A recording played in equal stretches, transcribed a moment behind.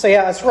So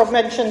yeah, as Rob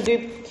mentioned,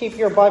 do keep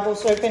your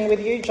Bibles open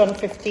with you, John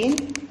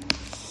 15.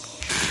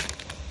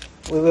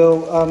 We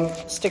will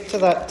stick to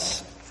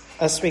that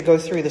as we go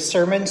through the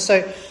sermon.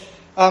 So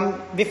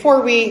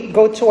before we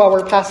go to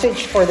our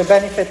passage, for the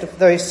benefit of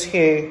those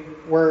who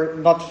were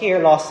not here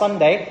last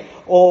Sunday,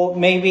 or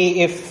maybe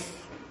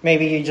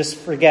you just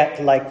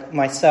forget like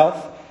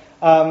myself,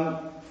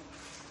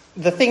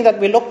 the thing that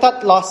we looked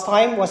at last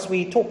time was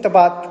we talked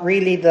about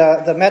really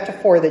the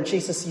metaphor that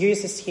Jesus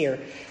uses here.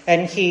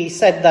 And he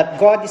said that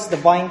God is the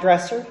vine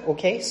dresser.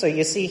 Okay, so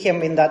you see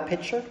him in that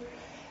picture.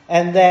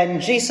 And then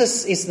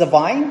Jesus is the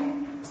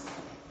vine.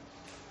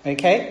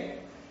 Okay.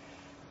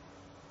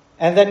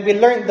 And then we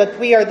learned that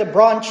we are the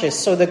branches.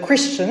 So the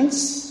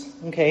Christians,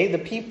 okay, the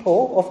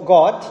people of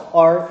God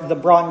are the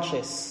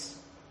branches.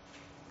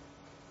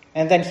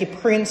 And then he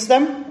prunes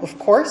them, of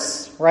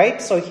course,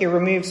 right? So he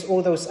removes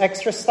all those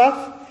extra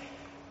stuff.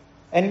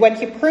 And when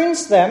he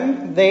prunes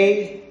them,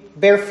 they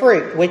bear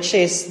fruit, which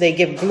is they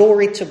give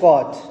glory to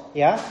God.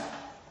 Yeah?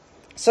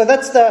 So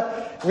that's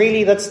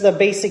the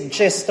basic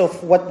gist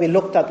of what we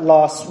looked at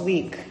last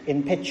week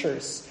in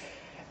pictures.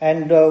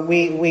 And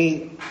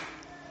we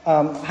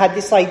had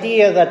this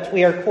idea that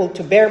we are called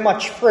to bear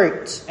much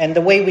fruit. And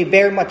the way we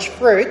bear much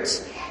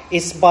fruit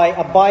is by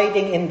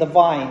abiding in the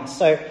vine.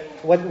 So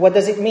what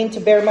does it mean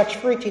to bear much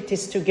fruit? It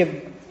is to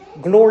give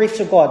glory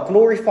to God,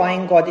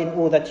 glorifying God in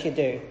all that you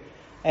do.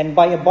 And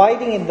by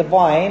abiding in the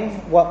vine,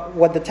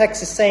 what the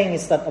text is saying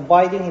is that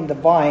abiding in the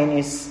vine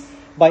is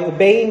by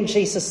obeying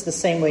Jesus the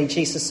same way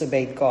Jesus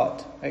obeyed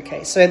God.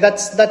 Okay, so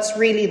that's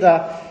really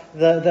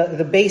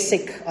the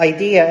basic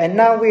idea. And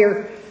now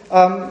we're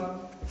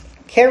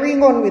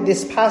carrying on with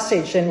this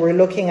passage, and we're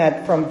looking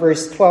at from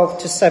verse 12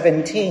 to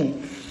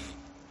 17.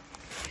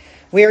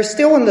 We are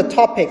still on the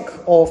topic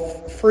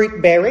of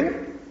fruit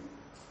bearing.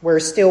 We're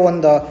still on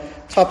the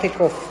topic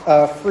of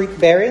fruit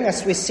bearing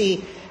as we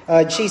see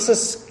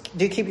Jesus.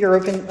 Do keep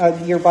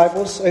your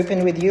Bibles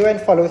open with you and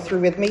follow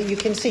through with me. You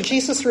can see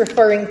Jesus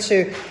referring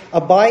to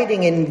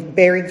abiding in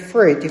bearing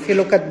fruit. If you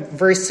look at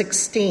verse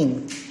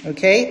 16,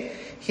 okay?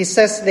 He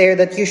says there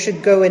that you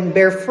should go and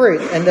bear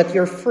fruit and that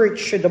your fruit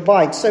should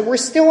abide. So we're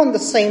still on the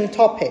same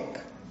topic.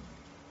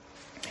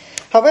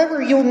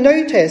 However, you'll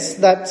notice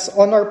that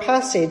on our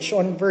passage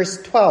on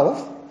verse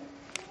 12,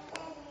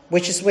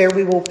 which is where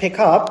we will pick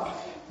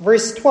up,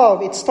 verse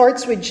 12, it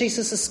starts with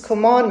Jesus'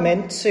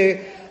 commandment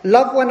to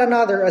love one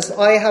another as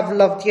I have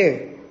loved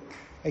you.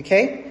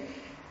 Okay?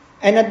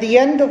 And at the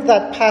end of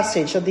that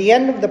passage, at the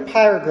end of the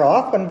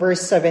paragraph, on verse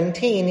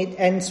 17, it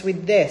ends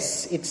with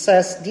this. It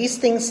says, these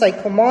things I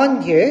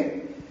command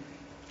you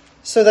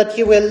so that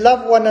you will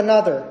love one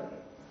another.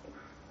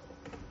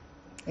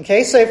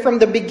 Okay, so from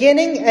the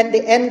beginning and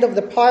the end of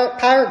the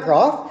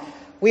paragraph,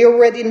 we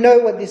already know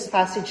what this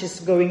passage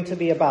is going to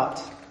be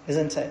about,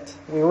 isn't it?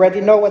 We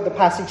already know what the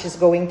passage is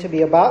going to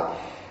be about.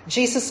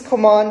 Jesus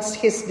commands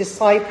his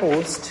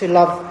disciples to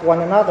love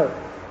one another.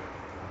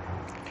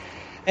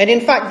 And in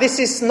fact, this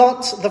is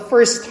not the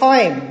first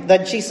time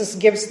that Jesus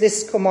gives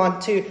this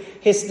command to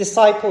his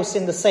disciples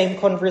in the same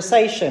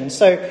conversation.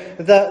 So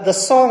the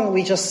song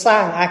we just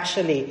sang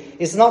actually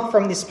is not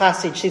from this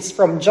passage, it's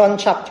from John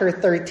chapter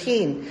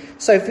 13.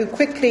 So if you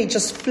quickly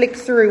just flick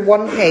through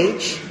one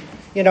page,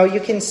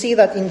 you can see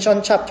that in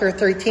John chapter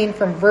 13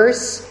 from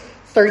verse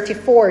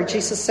 34,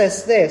 Jesus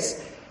says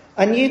this,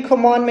 a new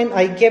commandment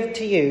I give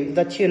to you,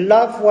 that you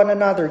love one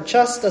another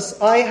just as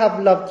I have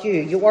loved you.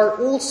 You are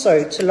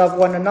also to love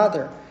one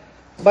another.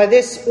 By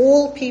this,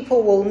 all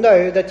people will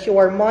know that you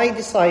are my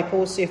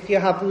disciples if you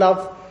have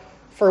love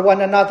for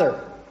one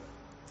another.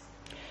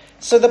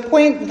 So the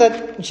point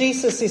that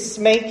Jesus is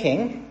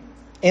making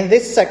in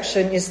this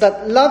section is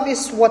that love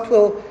is what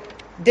will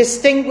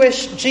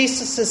distinguish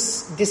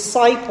Jesus'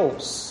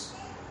 disciples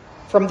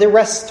from the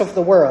rest of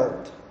the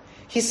world.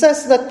 He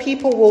says that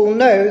people will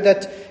know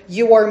that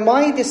you are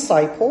my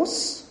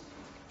disciples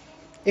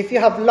if you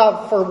have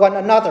love for one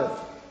another.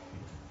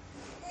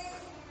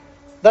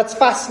 That's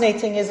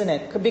fascinating, isn't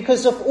it?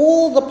 Because of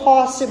all the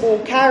possible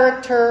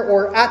character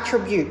or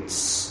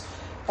attributes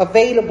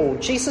available,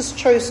 Jesus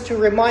chose to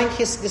remind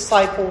his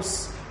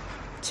disciples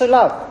to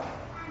love.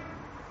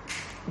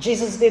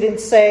 Jesus didn't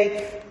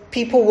say,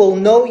 people will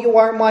know you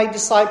are my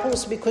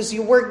disciples because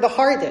you work the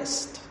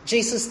hardest.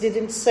 Jesus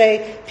didn't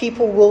say,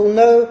 people will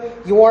know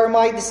you are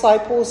my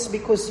disciples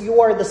because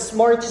you are the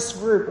smartest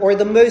group or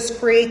the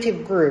most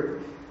creative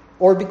group,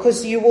 or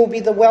because you will be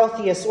the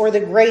wealthiest or the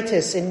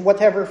greatest in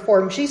whatever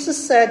form. Jesus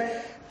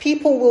said,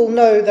 people will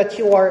know that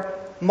you are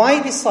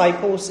my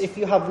disciples if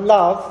you have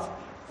love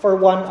for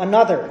one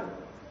another.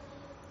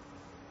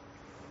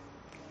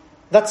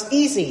 That's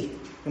easy.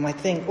 You might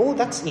think, oh,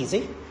 that's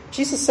easy.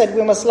 Jesus said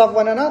we must love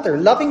one another.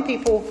 Loving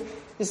people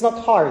is not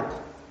hard,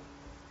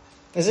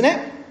 isn't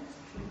it?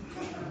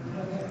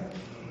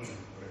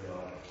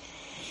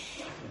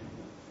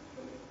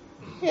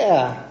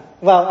 Yeah.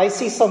 Well, I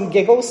see some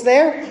giggles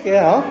there.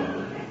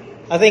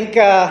 I think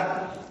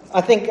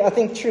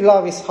true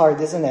love is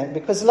hard, isn't it?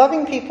 Because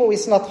loving people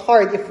is not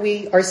hard if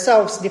we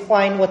ourselves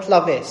define what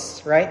love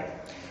is, right?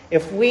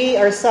 if we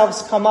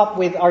ourselves come up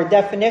with our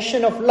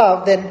definition of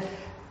love, then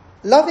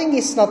loving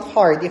is not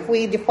hard. If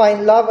we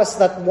define love as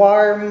that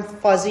warm,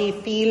 fuzzy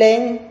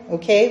feeling,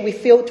 okay, we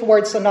feel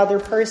towards another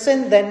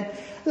person, then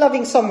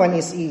loving someone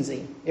is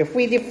easy. If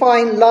we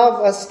define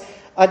love as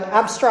an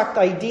abstract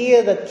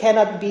idea that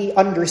cannot be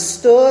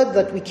understood,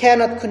 that we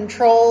cannot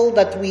control,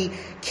 that we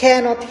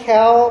cannot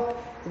help,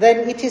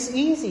 then it is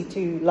easy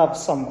to love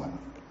someone,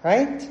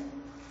 right?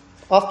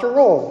 After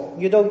all,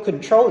 you don't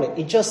control it.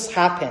 It just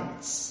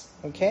happens,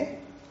 okay?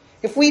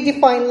 If we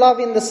define love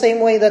in the same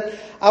way that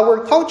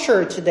our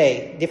culture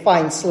today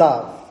defines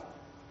love,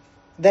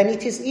 then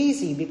it is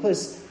easy,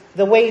 because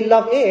the way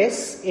love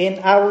is in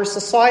our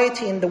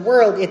society, in the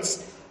world,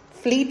 it's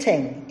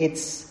fleeting,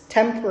 it's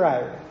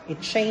temporary,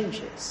 it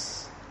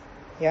changes.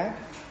 Yeah?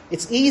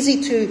 It's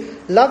easy to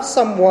love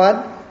someone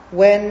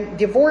when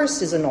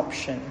divorce is an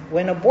option,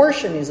 when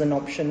abortion is an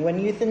option, when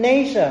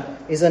euthanasia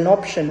is an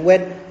option,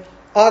 when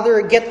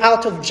other get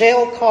out of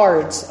jail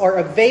cards are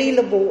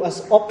available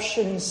as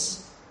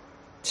options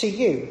to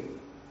you.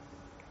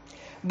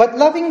 But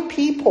loving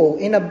people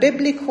in a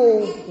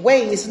biblical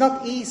way is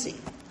not easy.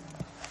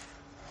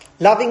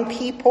 Loving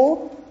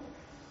people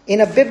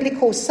in a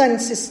biblical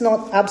sense is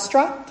not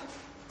abstract,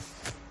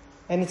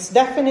 and it's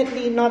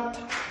definitely not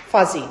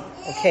fuzzy,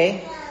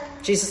 okay?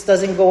 Jesus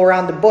doesn't go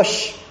around the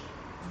bush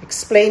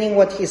explaining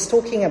what he's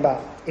talking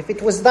about. If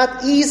it was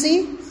that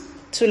easy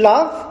to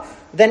love,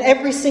 then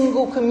every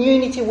single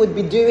community would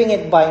be doing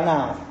it by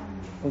now,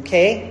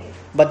 okay?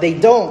 But they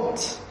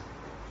don't.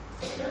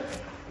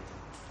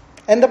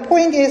 And the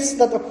point is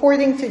that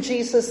according to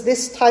Jesus,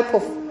 this type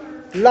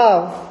of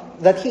love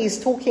that he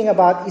is talking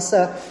about is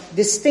a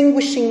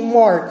distinguishing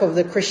mark of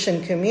the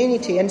Christian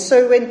community. And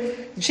so when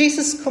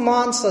Jesus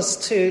commands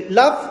us to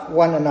love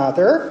one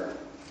another,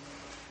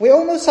 we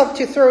almost have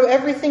to throw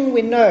everything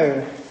we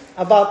know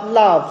about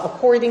love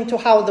according to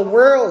how the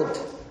world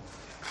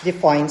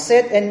defines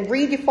it and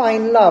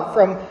redefine love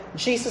from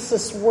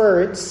Jesus'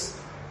 words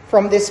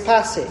from this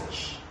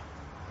passage.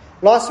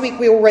 Last week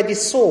we already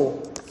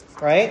saw,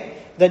 right,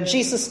 that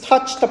Jesus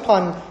touched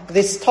upon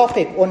this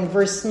topic on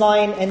verse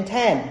 9 and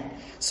 10.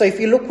 So if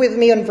you look with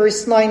me on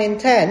verse 9 and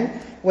 10,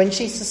 when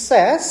Jesus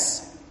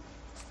says,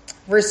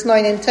 verse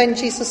 9 and 10,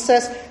 Jesus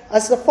says,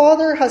 "As the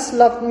Father has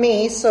loved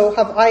me, so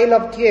have I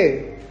loved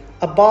you.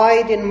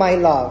 Abide in my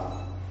love.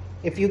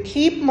 If you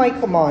keep my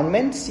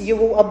commandments, you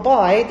will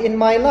abide in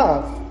my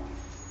love.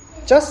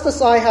 Just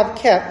as I have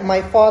kept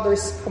my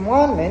Father's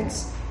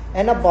commandments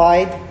and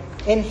abide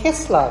in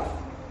his love."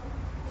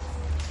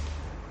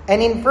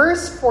 And in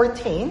verse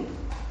 14,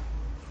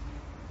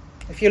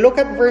 if you look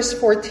at verse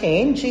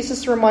 14,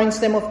 Jesus reminds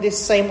them of this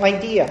same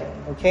idea,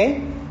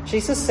 okay?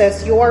 Jesus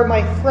says, "You are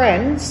my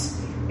friends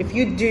if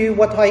you do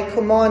what I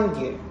command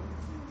you."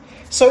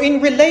 So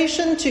in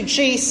relation to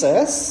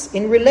Jesus,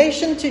 in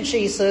relation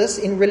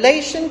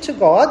to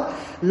God,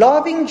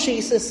 loving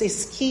Jesus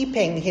is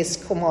keeping his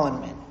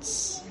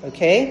commandments,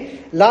 okay?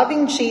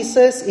 Loving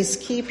Jesus is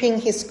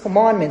keeping his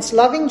commandments.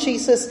 Loving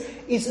Jesus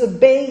is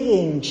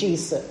obeying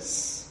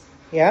Jesus,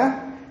 yeah?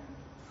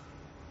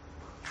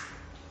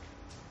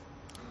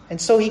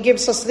 And so he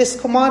gives us this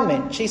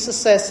commandment. Jesus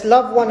says,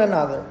 love one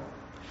another.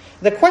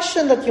 The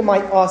question that you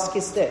might ask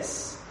is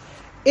this: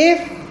 if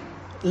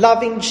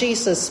loving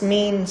Jesus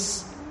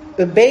means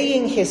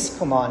obeying his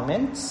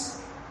commandments,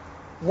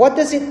 what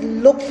does it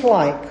look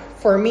like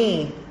for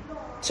me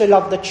to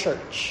love the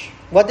church?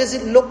 What does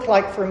it look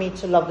like for me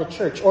to love the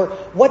church? Or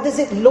what does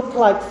it look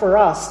like for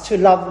us to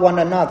love one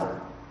another?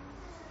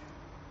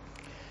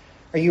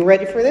 Are you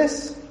ready for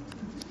this?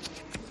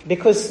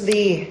 Because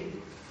the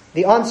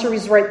answer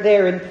is right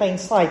there in plain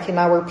sight in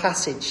our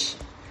passage.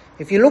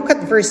 If you look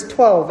at verse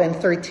 12 and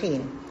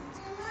 13.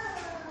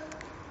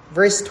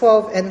 Verse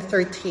 12 and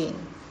 13.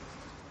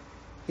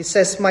 He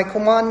says, "My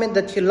commandment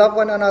that you love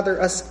one another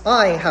as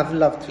I have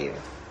loved you.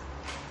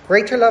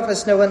 Greater love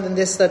has no one than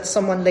this, that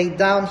someone laid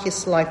down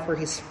his life for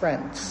his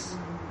friends."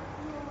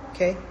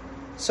 Okay?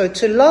 So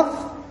to love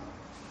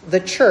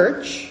the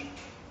church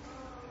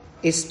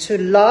is to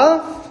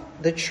love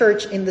the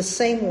church in the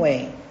same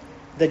way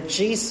that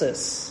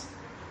Jesus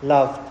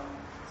loved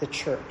the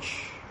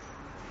church.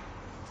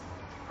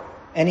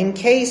 And in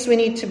case we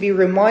need to be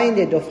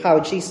reminded of how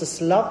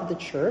Jesus loved the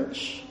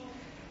church,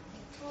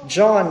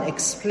 John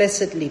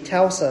explicitly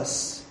tells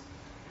us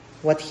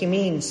what he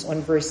means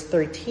on verse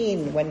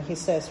 13 when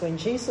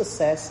Jesus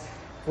says,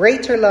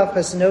 "Greater love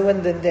has no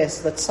one than this,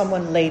 that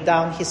someone lay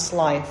down his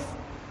life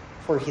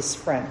for his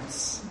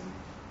friends."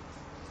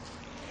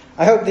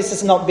 I hope this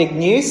is not big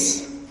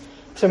news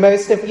to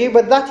most of you,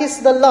 but that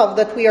is the love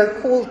that we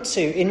are called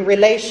to in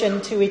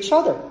relation to each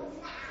other.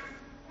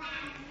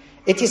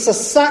 It is a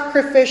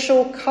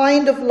sacrificial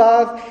kind of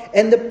love,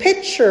 and the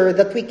picture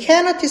that we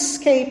cannot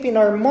escape in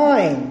our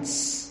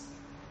minds,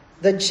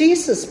 that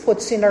Jesus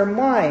puts in our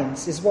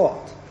minds, is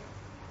what?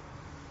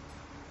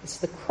 It's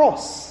the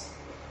cross,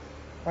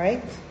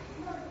 right?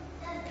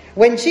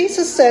 When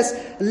Jesus says,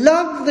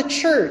 "Love the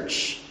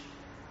church,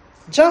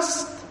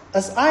 just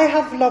as I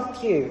have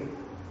loved you,"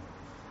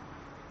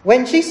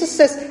 When Jesus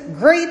says,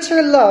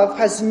 greater love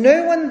has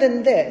no one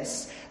than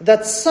this,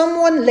 that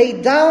someone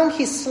lay down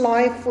his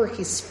life for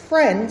his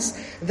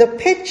friends, the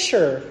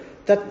picture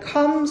that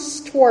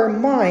comes to our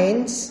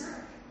minds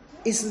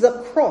is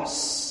the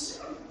cross.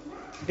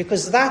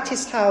 Because that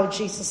is how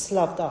Jesus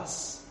loved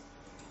us.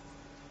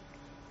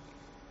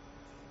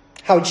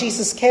 How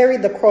Jesus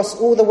carried the cross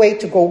all the way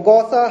to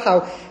Golgotha,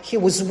 how he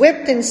was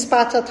whipped and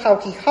spat at, how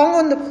he hung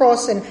on the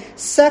cross and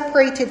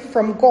separated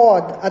from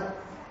God at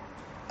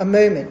a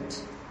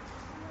moment.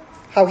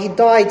 How he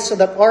died so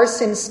that our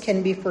sins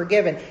can be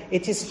forgiven.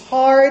 It is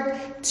hard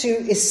to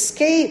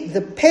escape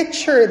the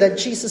picture that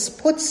Jesus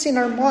puts in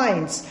our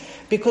minds,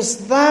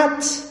 because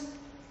that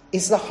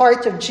is the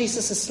heart of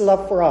Jesus'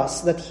 love for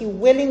us, that he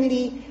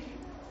willingly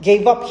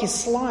gave up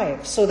his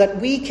life so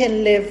that we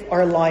can live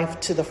our life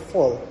to the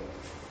full.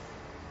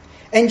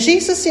 And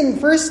Jesus in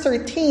verse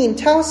 13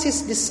 tells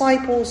his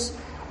disciples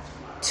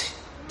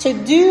to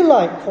do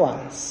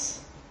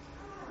likewise.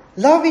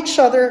 Love each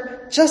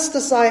other just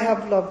as I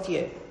have loved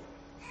you.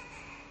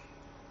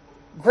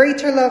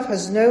 Greater love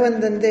has no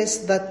one than this,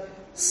 that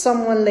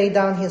someone lay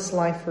down his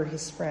life for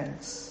his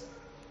friends.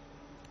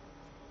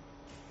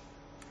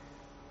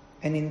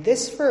 And in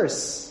this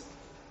verse,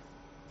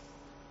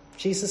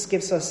 Jesus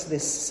gives us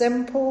this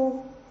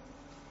simple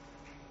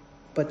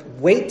but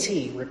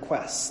weighty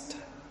request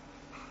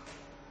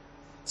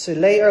to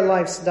lay our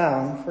lives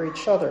down for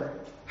each other.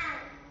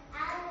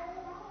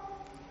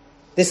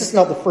 This is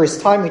not the first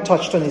time we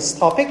touched on this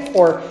topic,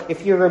 or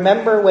if you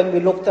remember when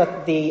we looked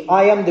at the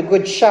I am the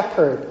Good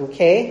Shepherd,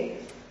 okay?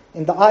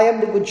 In the I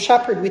am the Good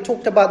Shepherd, we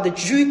talked about the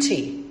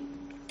duty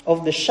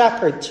of the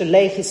shepherd to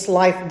lay his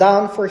life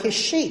down for his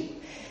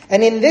sheep.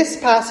 And in this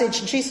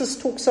passage, Jesus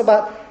talks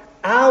about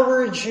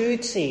our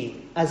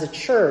duty as a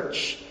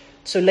church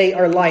to lay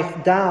our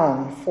life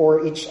down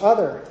for each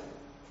other.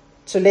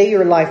 To lay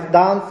your life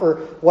down for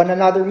one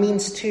another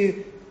means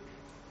to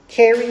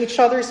carry each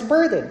other's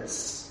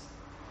burdens,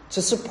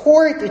 to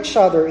support each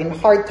other in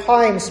hard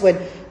times when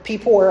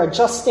people are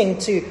adjusting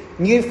to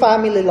new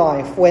family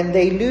life, when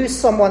they lose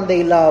someone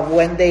they love,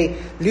 when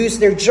they lose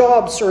their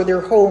jobs or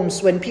their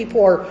homes, when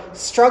people are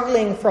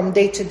struggling from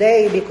day to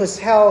day because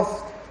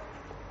health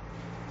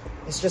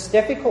is just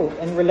difficult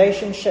and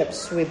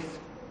relationships with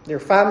their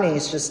family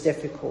is just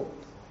difficult.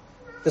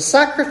 The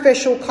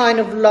sacrificial kind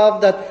of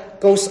love that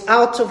goes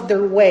out of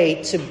their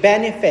way to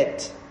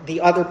benefit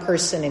the other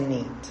person in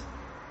need.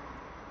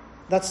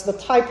 That's the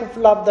type of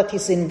love that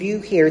is in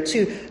view here.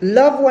 To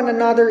love one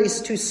another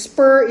is to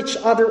spur each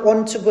other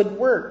on to good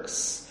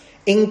works,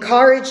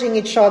 encouraging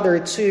each other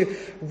to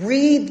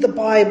read the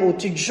Bible,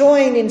 to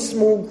join in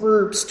small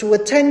groups, to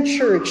attend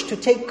church, to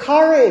take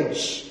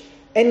courage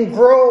and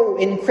grow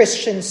in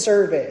Christian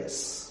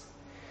service.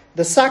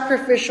 The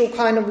sacrificial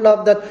kind of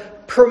love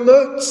that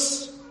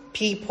promotes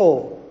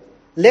people,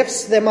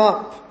 lifts them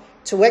up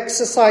to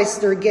exercise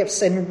their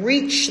gifts and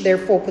reach their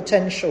full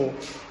potential,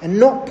 and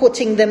not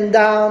putting them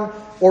down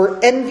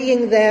or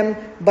envying them,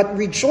 but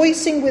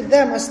rejoicing with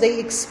them as they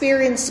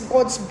experience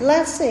God's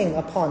blessing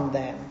upon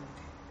them.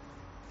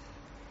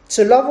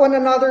 To love one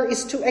another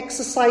is to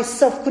exercise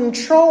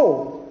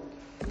self-control.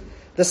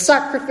 The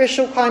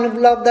sacrificial kind of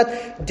love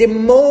that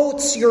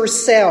demotes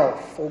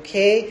yourself,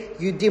 okay?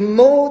 You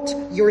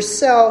demote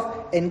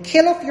yourself and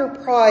kill off your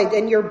pride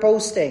and your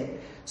boasting,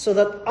 so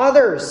that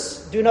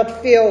others do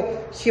not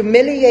feel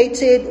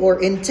humiliated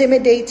or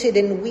intimidated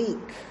and weak.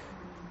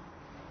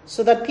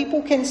 So that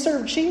people can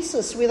serve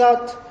Jesus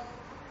without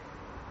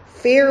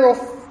fear of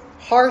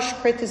harsh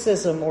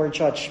criticism or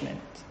judgment.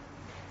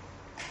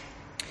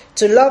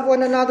 To love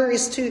one another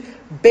is to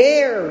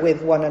bear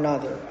with one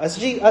another. As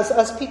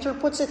Peter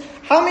puts it,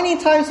 how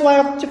many times do I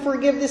have to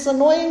forgive this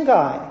annoying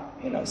guy?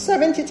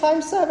 70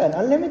 times 7,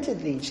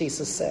 unlimitedly,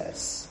 Jesus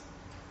says.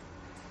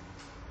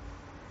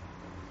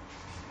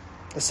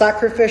 The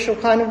sacrificial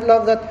kind of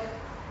love that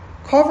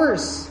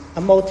covers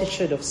a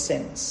multitude of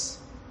sins,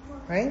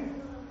 right?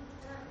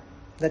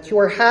 That you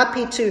are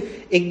happy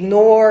to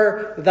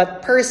ignore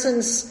that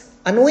person's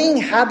annoying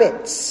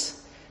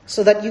habits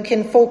so that you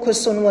can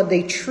focus on what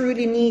they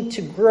truly need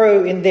to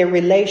grow in their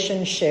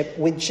relationship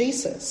with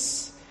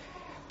Jesus.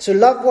 To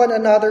love one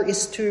another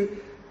is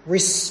to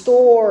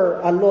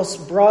restore a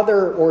lost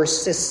brother or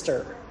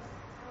sister.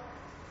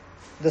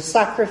 The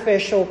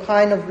sacrificial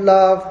kind of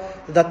love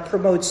that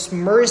promotes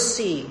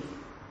mercy,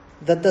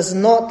 that does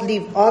not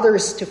leave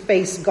others to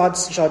face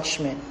God's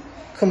judgment.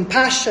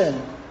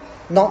 Compassion,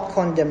 not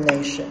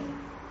condemnation.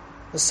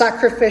 The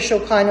sacrificial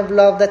kind of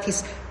love that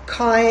is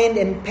kind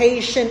and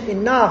patient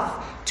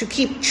enough to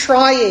keep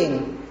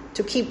trying,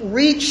 to keep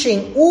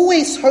reaching,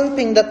 always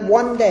hoping that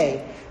one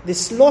day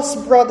this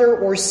lost brother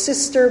or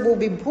sister will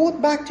be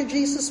brought back to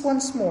Jesus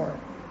once more.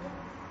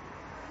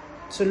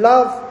 To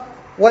love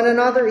one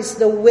another is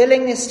the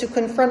willingness to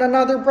confront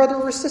another brother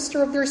or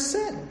sister of their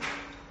sin.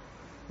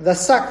 The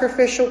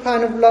sacrificial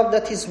kind of love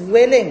that is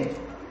willing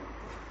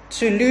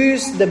to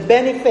lose the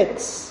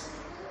benefits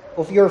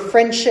of your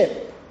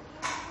friendship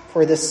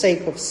for the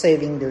sake of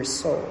saving their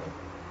soul.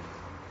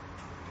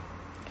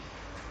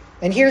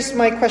 And here's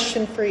my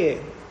question for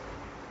you.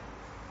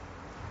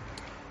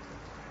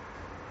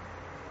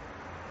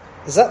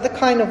 Is that the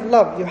kind of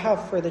love you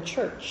have for the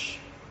church?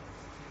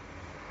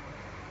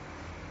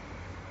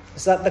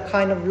 Is that the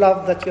kind of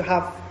love that you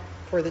have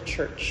for the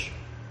church?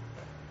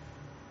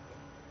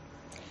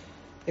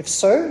 If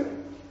so,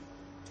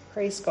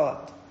 praise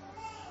God.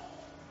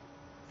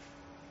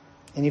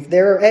 And if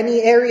there are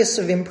any areas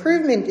of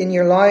improvement in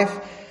your life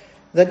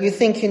that you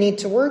think you need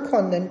to work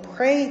on, then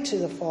pray to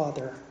the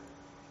Father.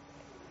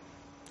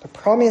 The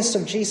promise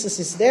of Jesus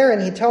is there,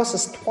 and he tells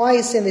us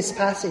twice in this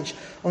passage.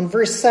 On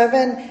verse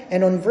 7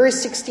 and on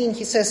verse 16,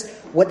 he says,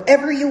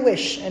 whatever you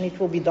wish, and it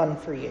will be done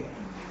for you.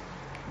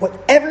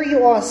 Whatever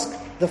you ask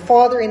the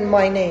Father in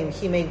my name,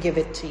 he may give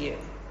it to you.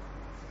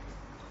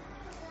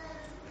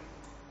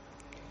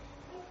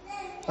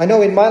 I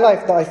know in my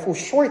life that I fall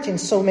short in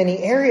so many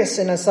areas,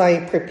 and as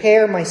I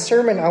prepare my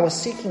sermon, I was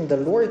seeking the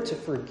Lord to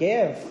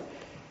forgive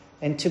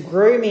and to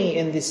grow me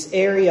in this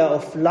area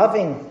of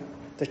loving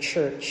the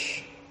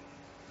church.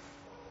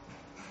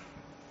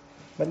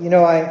 But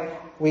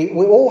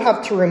we all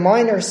have to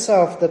remind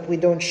ourselves that we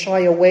don't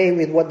shy away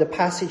with what the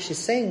passage is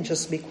saying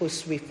just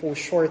because we fall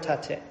short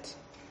at it,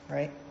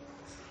 right?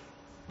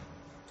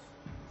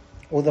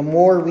 Or the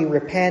more we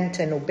repent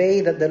and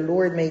obey, that the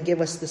Lord may give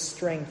us the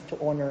strength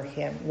to honor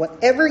him.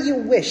 Whatever you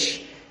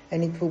wish,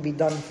 and it will be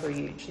done for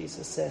you,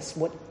 Jesus says.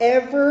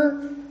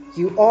 Whatever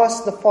you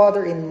ask the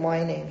Father in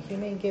my name, he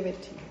may give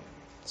it to you.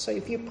 So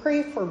if you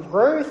pray for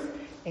growth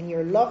in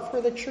your love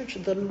for the church,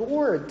 the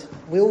Lord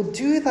will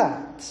do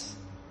that.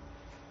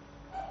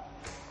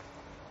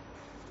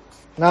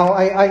 Now,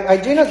 I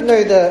do not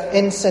know the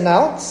ins and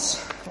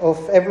outs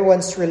of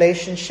everyone's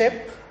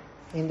relationship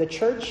in the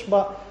church,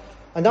 but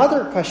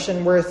another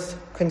question worth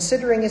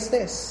considering is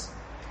this.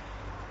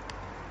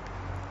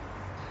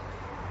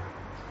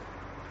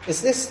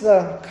 Is this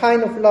the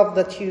kind of love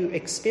that you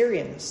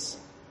experience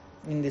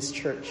in this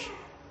church?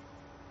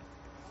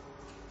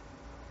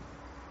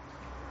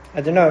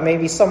 I don't know,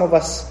 maybe some of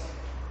us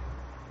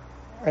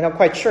are not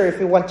quite sure if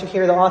we want to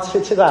hear the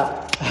answer to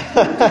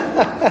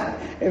that.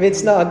 If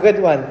it's not a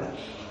good one.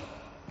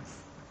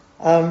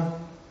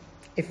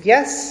 If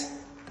yes,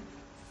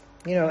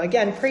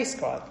 again, praise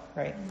God,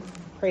 right?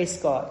 Praise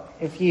God.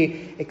 If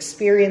you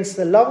experience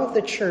the love of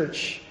the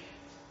church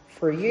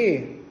for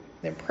you,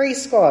 then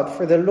praise God,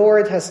 for the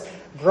Lord has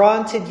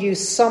granted you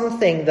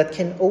something that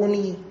can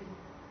only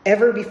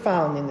ever be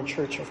found in the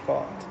church of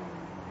God.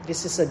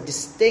 This is a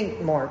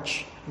distinct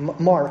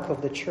mark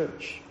of the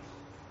church.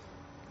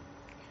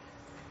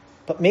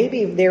 But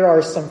maybe if there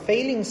are some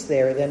failings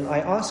there, then I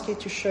ask you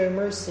to show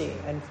mercy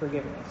and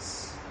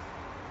forgiveness.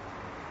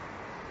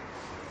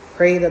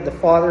 Pray that the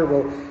Father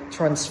will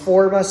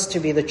transform us to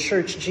be the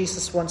church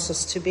Jesus wants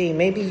us to be.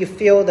 Maybe you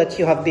feel that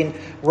you have been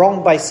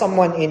wronged by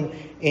someone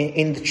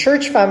in the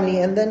church family,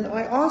 and then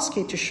I ask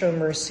you to show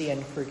mercy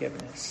and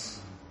forgiveness.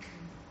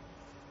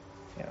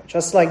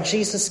 Just like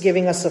Jesus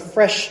giving us a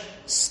fresh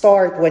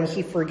start when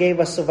he forgave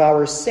us of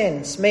our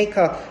sins. Make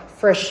a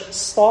fresh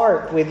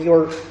start with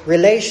your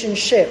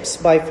relationships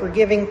by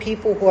forgiving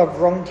people who have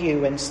wronged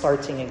you and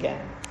starting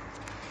again.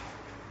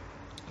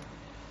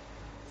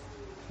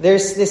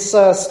 There's this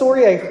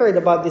story I heard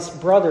about these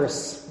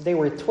brothers. They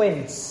were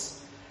twins.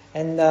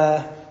 And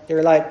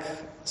they're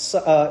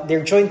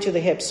joined to the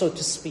hip, so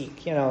to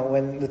speak.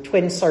 When the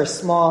twins are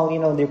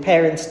small, their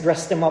parents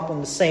dress them up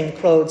in the same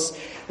clothes.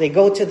 They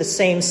go to the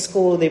same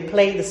school. They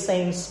play the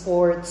same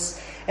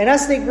sports. And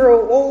as they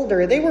grow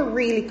older, they were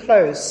really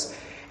close.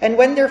 And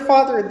when their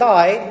father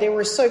died, they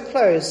were so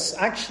close.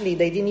 Actually,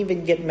 they didn't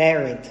even get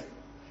married.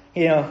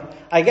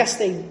 I guess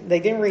they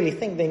didn't really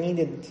think they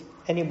needed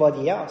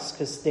anybody else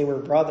because they were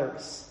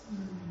brothers.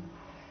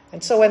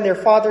 And so when their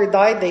father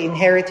died, they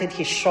inherited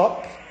his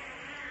shop.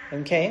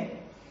 Okay?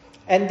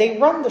 And they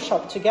run the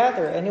shop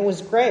together, and it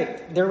was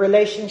great. Their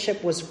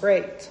relationship was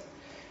great.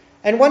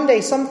 And one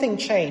day something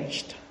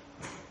changed.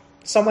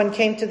 Someone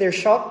came to their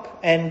shop,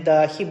 and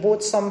he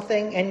bought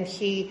something, and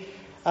he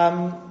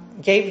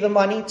gave the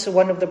money to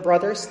one of the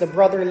brothers. The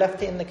brother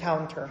left it in the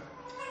counter.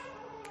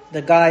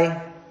 The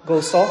guy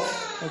goes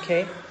off,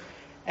 okay?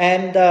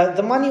 And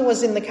the money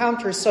was in the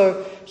counter,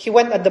 so he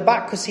went at the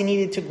back because he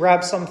needed to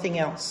grab something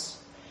else.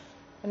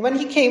 And when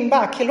he came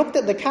back, he looked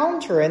at the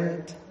counter,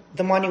 and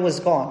the money was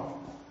gone.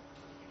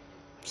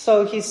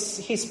 So he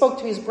spoke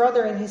to his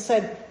brother, and he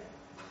said,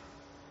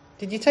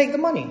 "Did you take the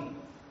money?"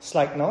 It's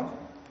like, "No."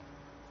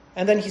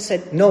 And then he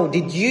said, "No,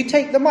 did you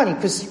take the money?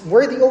 Because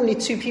we're the only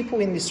two people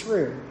in this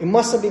room. It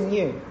must have been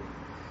you."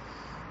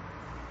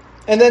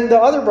 And then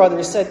the other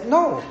brother said,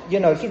 "No."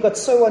 He got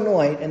so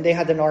annoyed, and they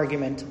had an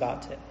argument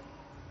about it.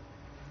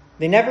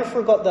 They never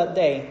forgot that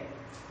day,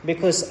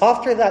 because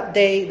after that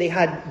day, they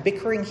had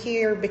bickering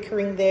here,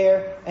 bickering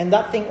there, and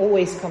that thing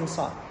always comes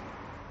up.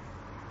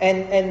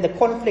 And the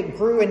conflict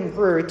grew and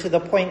grew to the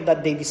point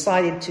that they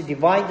decided to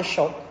divide the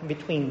shop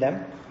between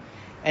them.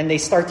 And they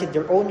started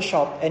their own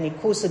shop, and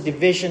it caused a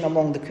division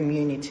among the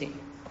community.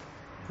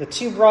 The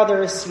two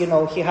brothers,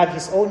 he had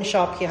his own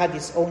shop, he had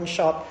his own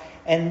shop,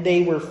 and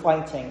they were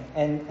fighting.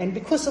 And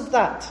because of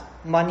that,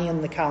 money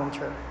on the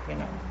counter,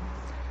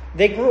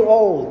 They grew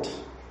old.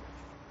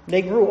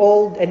 They grew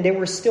old and they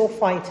were still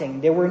fighting.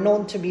 They were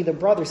known to be the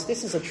brothers.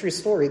 This is a true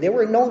story. They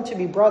were known to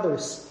be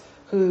brothers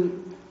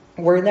who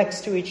were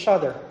next to each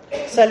other,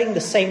 selling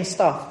the same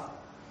stuff.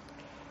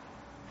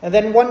 And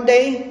then one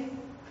day,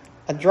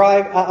 a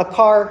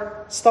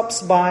car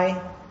stops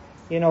by.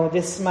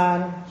 This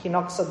man, he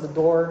knocks at the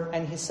door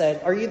and he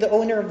said, "Are you the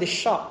owner of this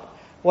shop?"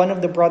 One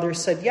of the brothers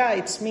said, "Yeah,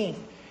 it's me."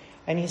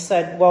 And he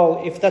said,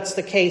 "Well, if that's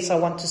the case, I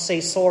want to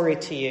say sorry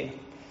to you.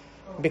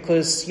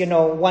 Because,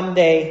 one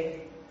day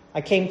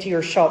I came to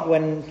your shop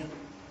when,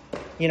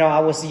 I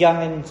was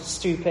young and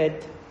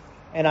stupid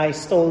and I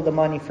stole the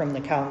money from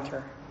the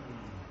counter."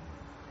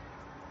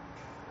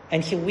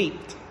 And he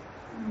wept.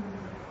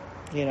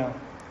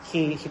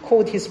 He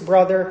called his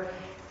brother,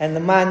 and the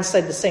man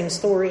said the same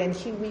story, and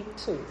he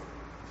wept too.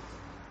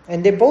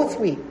 And they both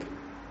weep.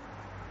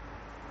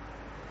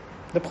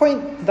 The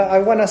point that I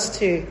want us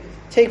to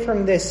take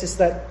from this is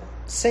that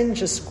sin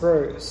just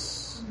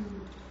grows.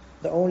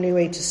 The only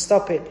way to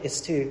stop it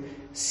is to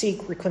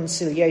seek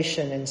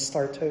reconciliation and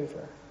start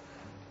over.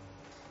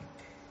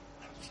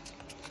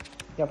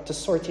 You have to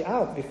sort it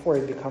out before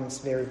it becomes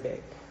very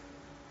big.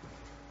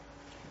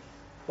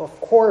 Well,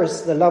 of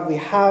course, the love we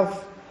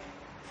have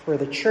for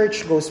the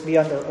church goes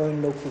beyond our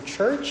own local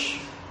church,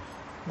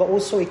 but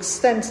also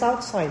extends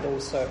outside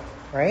also,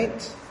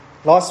 right?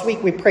 Last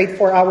week we prayed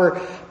for our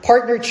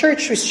partner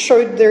church who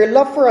showed their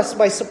love for us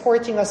by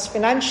supporting us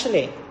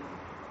financially.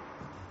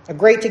 A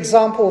great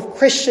example of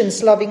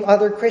Christians loving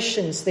other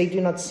Christians they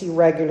do not see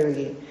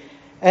regularly.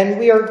 And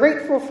we are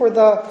grateful for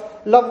the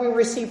love we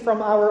receive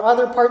from our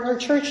other partner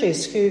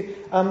churches who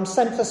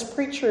sent us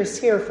preachers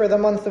here for the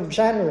month of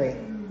January.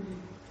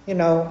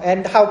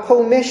 And how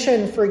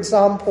Co-Mission, for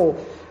example,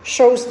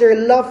 shows their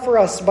love for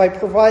us by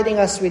providing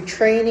us with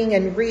training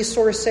and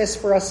resources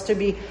for us to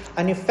be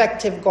an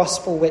effective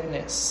gospel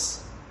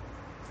witness.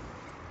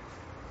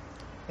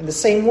 In the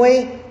same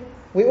way,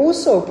 we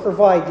also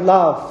provide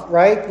love,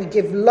 right? We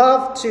give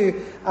love to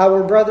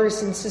our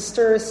brothers and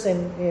sisters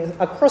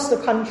across the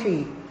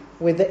country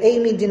with the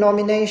AME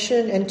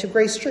denomination and to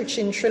Grace Church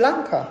in Sri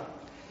Lanka.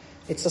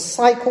 It's a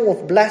cycle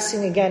of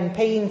blessing again,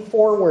 paying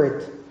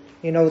forward.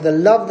 The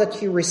love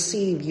that you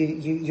receive,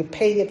 you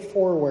pay it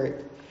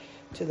forward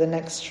to the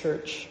next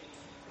church.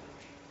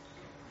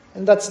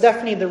 And that's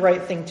definitely the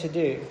right thing to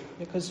do.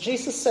 Because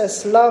Jesus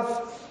says,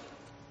 love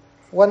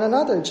one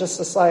another just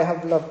as I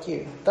have loved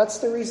you. That's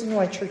the reason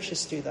why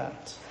churches do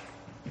that.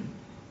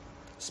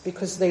 It's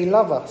because they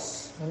love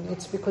us. And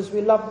it's because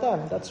we love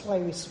them. That's why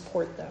we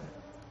support them.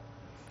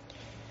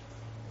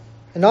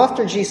 And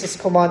after Jesus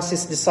commands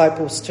his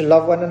disciples to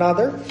love one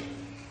another,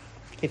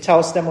 he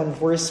tells them on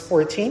verse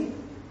 14.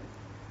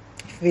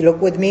 If you look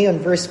with me on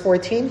verse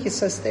 14, he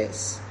says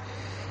this.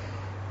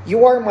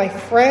 "You are my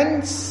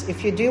friends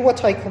if you do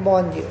what I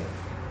command you.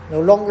 No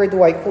longer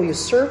do I call you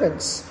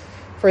servants,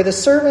 for the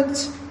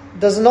servant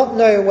does not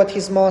know what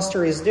his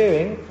master is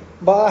doing,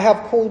 but I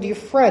have called you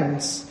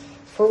friends.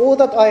 For all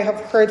that I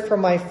have heard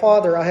from my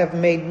Father I have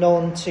made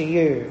known to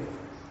you."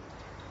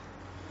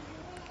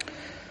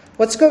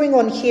 What's going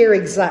on here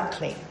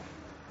exactly?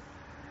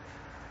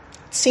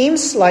 It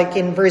seems like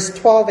in verse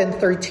 12 and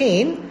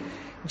 13,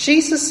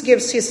 Jesus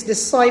gives his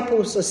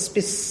disciples a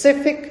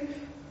specific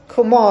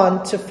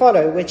command to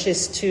follow, which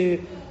is to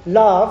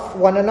love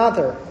one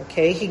another.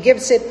 Okay, he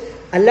gives it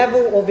a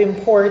level of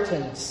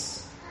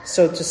importance,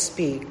 so to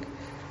speak.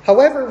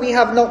 However, we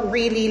have not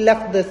really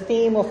left the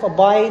theme of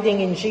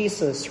abiding in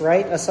Jesus,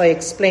 right? As I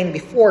explained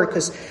before,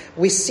 because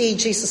we see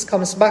Jesus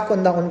comes back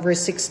on that on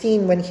verse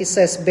 16 when he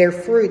says, "Bear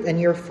fruit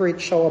and your fruit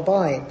shall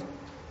abide."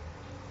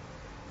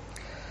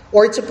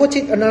 Or to put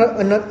it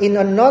in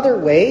another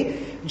way,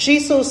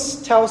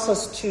 Jesus tells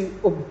us to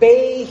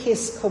obey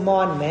his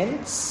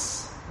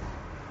commandments,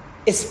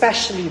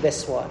 especially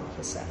this one,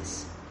 he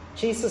says.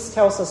 Jesus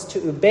tells us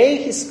to obey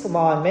his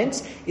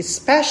commandments,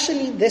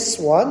 especially this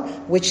one,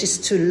 which is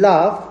to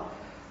love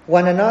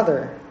one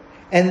another.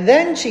 And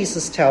then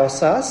Jesus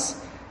tells us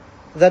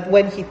that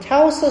when he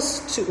tells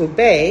us to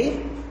obey,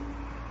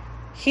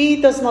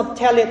 he does not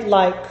tell it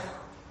like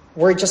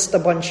we're just a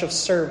bunch of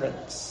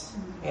servants.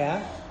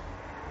 Yeah?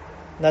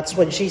 That's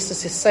what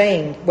Jesus is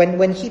saying.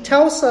 When he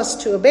tells us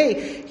to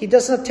obey, he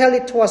does not tell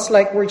it to us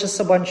like we're just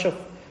a bunch of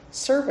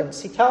servants.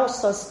 He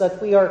tells us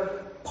that we are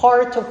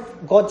part of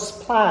God's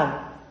plan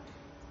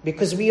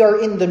because we are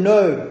in the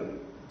know,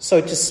 so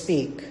to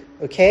speak.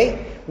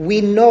 Okay?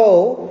 We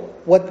know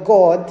what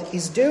God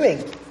is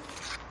doing.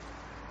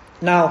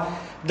 Now,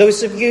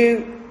 those of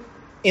you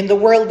in the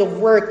world of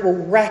work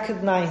will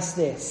recognize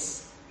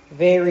this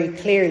very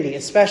clearly,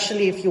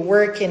 especially if you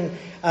work in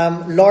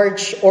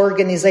large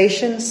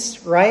organizations,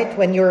 right?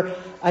 When you're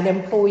an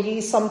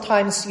employee,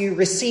 sometimes you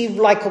receive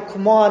like a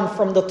command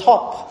from the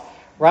top.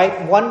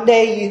 Right? One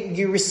day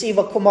you receive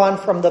a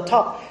command from the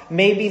top.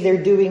 Maybe they're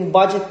doing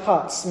budget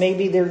cuts.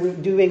 Maybe they're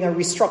doing a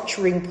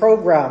restructuring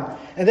program.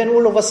 And then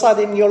all of a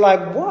sudden you're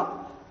like, what?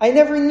 I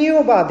never knew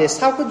about this.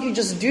 How could you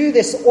just do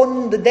this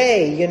on the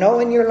day?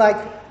 And you're like,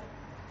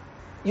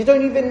 you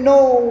don't even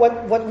know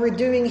what we're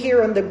doing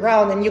here on the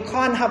ground and you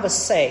can't have a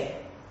say.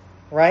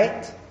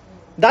 Right?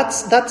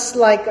 That's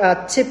like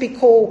a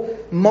typical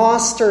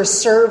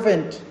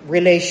master-servant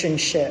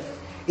relationship.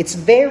 It's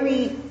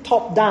very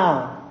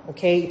top-down,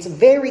 okay? It's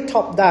very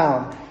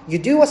top-down. You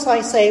do as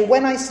I say,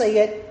 when I say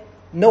it,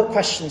 no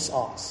questions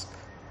asked.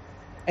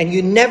 And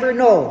you never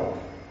know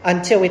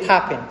until it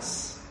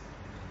happens.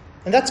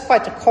 And that's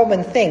quite a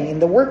common thing in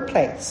the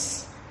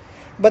workplace.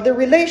 But the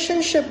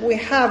relationship we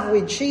have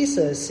with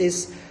Jesus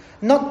is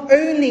not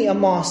only a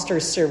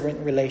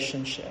master-servant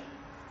relationship.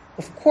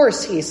 Of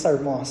course, he is our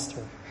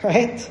master,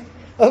 right?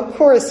 Of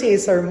course, he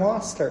is our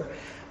master.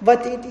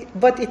 But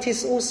it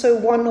is also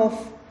one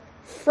of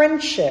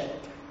friendship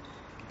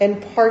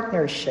and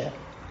partnership.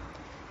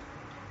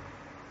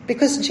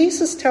 Because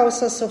Jesus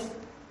tells us of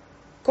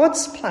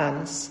God's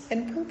plans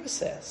and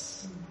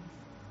purposes.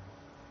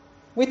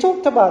 We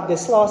talked about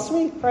this last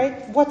week,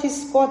 right? What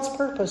is God's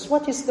purpose?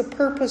 What is the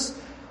purpose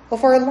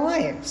of our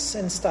lives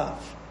and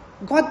stuff?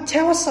 God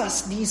tells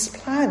us these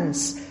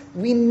plans.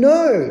 We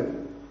know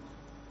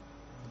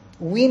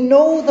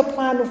the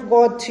plan of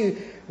God to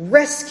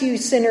rescue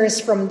sinners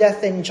from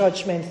death and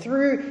judgment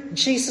through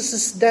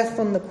Jesus' death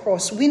on the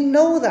cross. We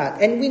know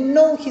that. And we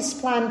know his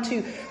plan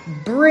to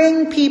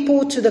bring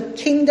people to the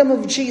kingdom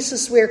of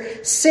Jesus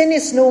where sin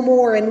is no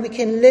more and we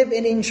can live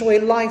and enjoy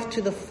life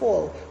to the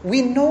full.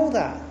 We know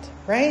that,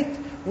 right?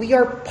 We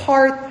are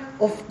part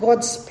of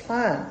God's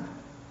plan.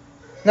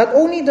 Not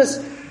only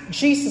does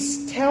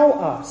Jesus tell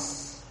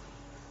us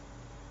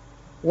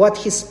what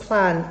his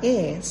plan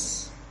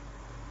is,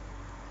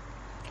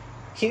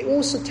 he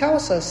also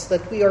tells us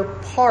that we are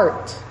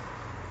part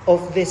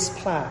of this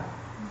plan.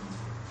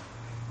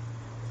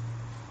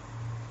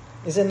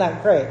 Isn't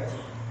that great?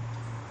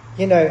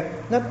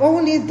 Not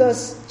only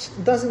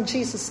doesn't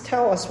Jesus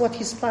tell us what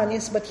his plan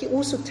is, but he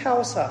also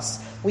tells us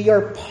we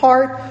are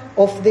part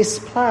of this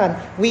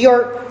plan. We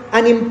are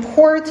an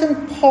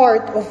important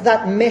part of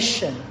that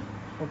mission.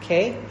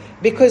 Okay?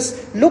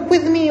 Because look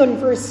with me on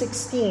verse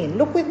 16.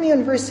 Look with me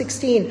on verse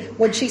 16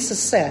 what Jesus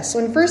says. So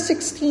in verse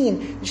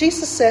 16,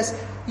 Jesus says,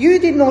 "You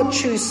did not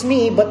choose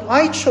me, but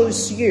I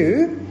chose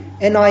you,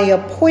 and I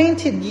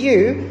appointed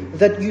you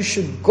that you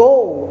should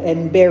go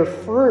and bear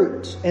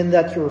fruit, and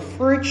that your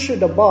fruit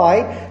should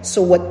abide,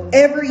 so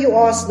whatever you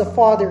ask the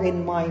Father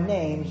in my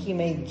name, he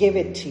may give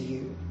it to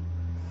you."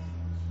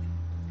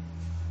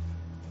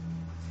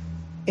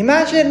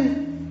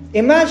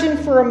 Imagine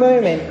for a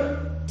moment,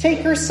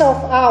 take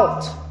yourself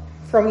out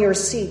from your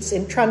seats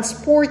and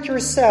transport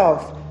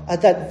yourself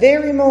at that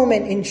very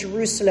moment in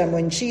Jerusalem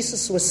when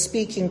Jesus was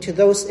speaking to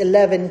those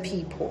 11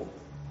 people.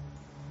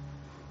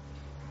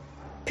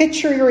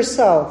 Picture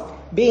yourself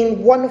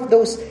being one of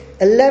those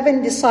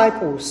 11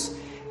 disciples,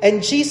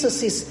 and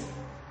Jesus is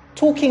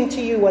talking to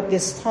you at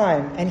this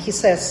time, and he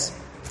says,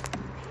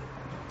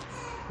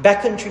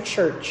 "Beckon to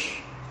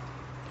church.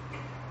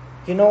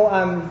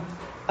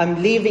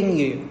 I'm leaving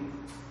you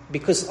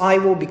because I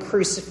will be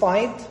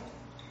crucified.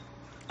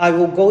 I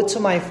will go to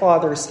my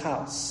Father's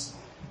house.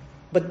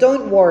 But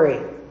don't worry,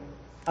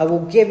 I will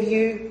give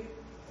you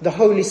the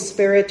Holy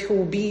Spirit who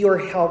will be your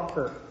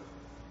helper."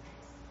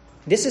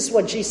 This is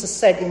what Jesus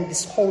said in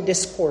this whole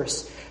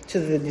discourse to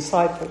the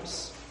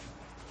disciples.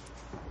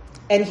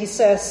 And he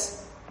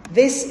says,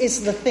 "This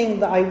is the thing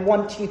that I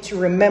want you to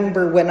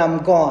remember when I'm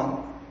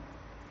gone."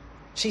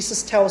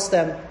 Jesus tells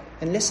them,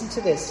 and listen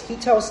to this, he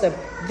tells them,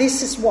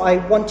 "This is what I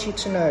want you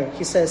to know."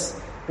 He says,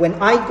 "When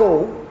I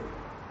go,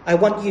 I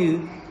want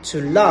you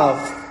to love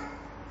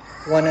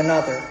one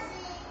another."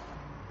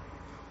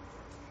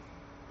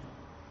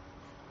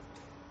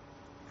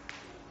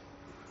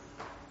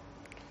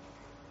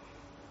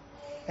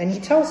 And he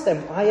tells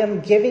them, "I am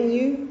giving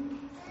you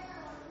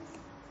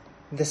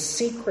the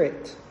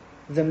secret,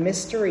 the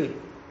mystery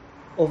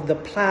of the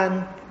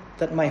plan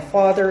that my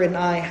Father and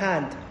I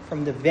had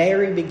from the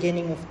very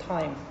beginning of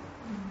time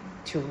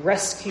to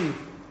rescue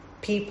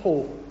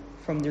people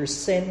from their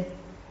sin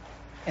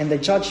and the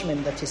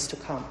judgment that is to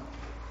come.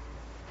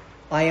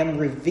 I am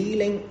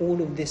revealing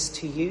all of this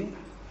to you.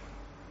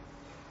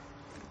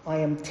 I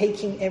am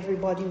taking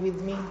everybody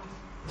with me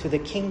to the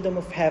kingdom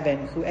of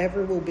heaven,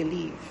 whoever will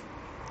believe.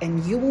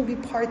 And you will be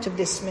part of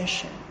this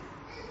mission.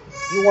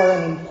 You are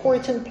an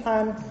important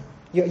plan.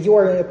 You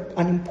are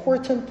an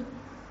important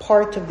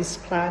part of this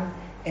plan.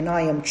 And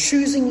I am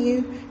choosing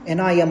you and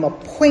I am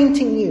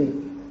appointing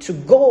you to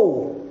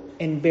go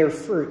and bear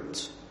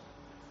fruit.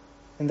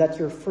 And that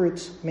your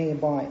fruit may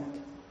abide."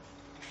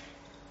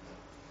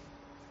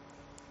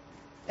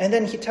 And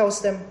then he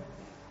tells them,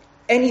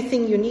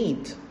 anything you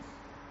need,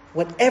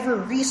 whatever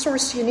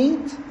resource you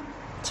need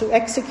to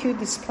execute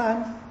this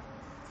plan,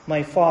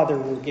 my Father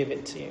will give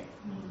it to you.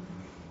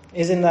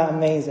 Isn't that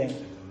amazing?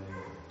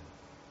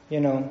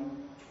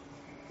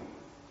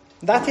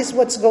 That is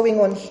what's going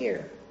on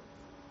here.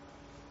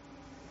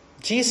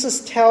 Jesus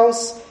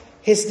tells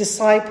his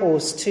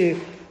disciples to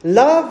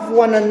love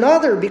one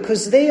another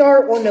because they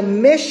are on a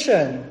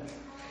mission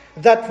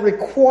that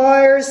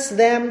requires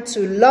them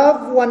to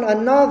love one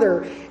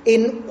another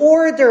in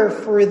order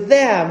for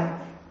them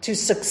to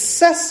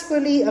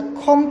successfully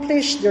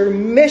accomplish their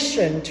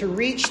mission to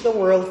reach the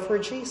world for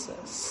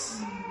Jesus.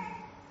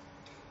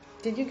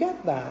 Did you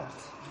get that?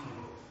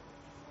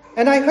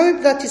 And I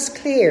hope that is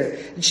clear.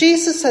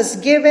 Jesus has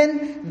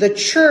given the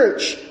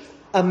church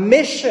a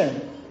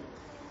mission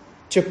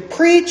to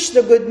preach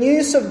the good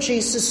news of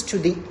Jesus to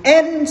the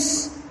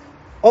ends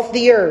of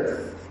the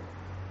earth.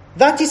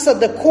 That is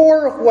at the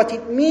core of what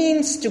it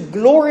means to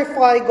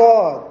glorify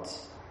God.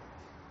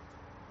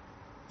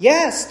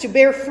 Yes, to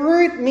bear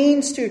fruit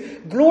means to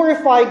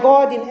glorify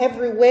God in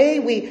every way.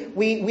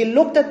 We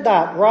looked at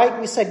that, right?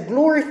 We said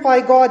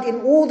glorify God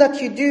in all that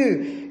you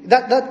do.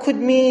 That could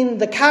mean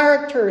the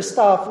character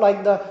stuff,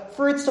 like the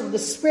fruits of the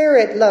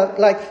Spirit,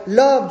 like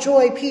love,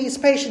 joy, peace,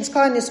 patience,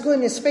 kindness,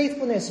 goodness,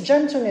 faithfulness,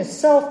 gentleness,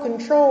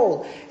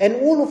 self-control, and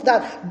all of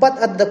that. But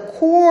at the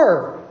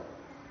core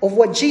of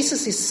what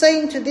Jesus is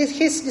saying to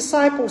his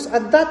disciples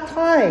at that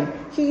time,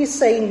 he is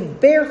saying,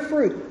 bear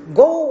fruit.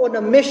 Go on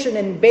a mission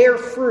and bear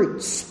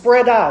fruit.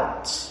 Spread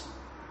out.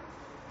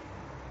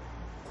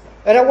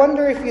 And I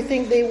wonder if you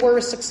think they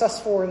were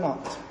successful or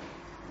not.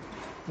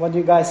 What do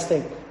you guys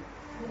think?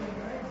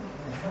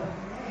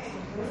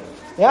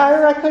 Yeah,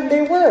 I reckon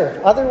they were.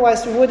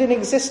 Otherwise, we wouldn't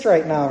exist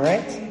right now,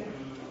 right?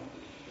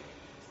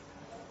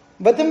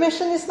 But the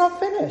mission is not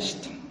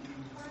finished.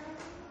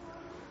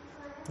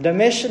 The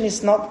mission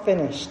is not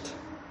finished.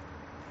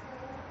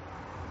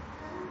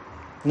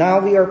 Now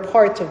we are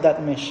part of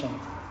that mission.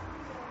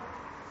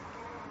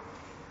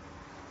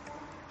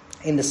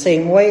 In the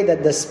same way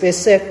that the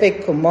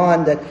specific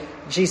command that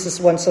Jesus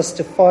wants us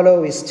to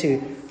follow is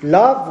to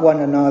love one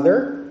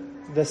another,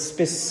 the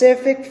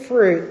specific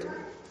fruit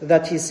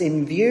that is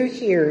in view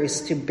here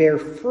is to bear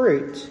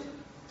fruit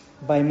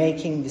by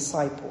making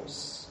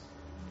disciples.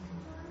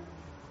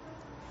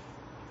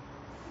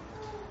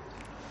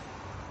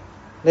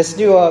 Let's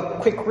do a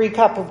quick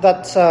recap of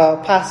that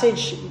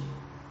passage.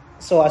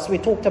 So as we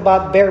talked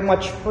about, bear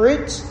much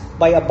fruit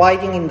by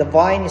abiding in the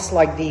vine is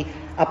like the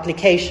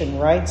application,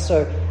 right?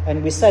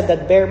 And we said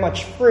that bear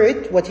much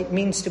fruit, what it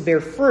means to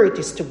bear fruit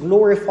is to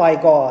glorify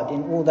God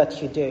in all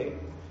that you do.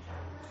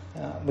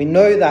 We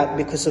know that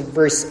because of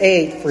verse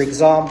 8, for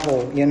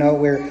example,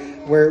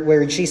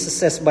 where Jesus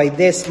says, by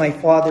this my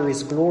Father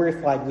is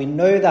glorified. We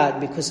know that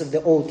because of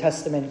the Old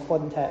Testament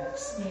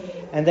context.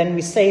 And then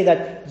we say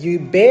that you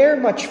bear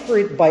much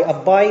fruit by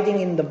abiding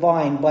in the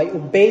vine, by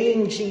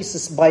obeying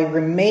Jesus, by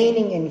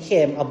remaining in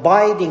Him,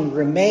 abiding,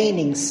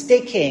 remaining,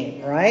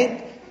 sticking,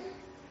 right?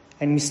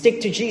 And we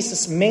stick to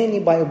Jesus mainly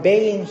by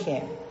obeying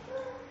Him.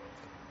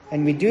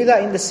 And we do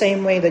that in the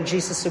same way that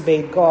Jesus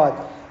obeyed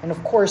God. And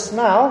of course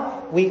now,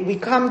 we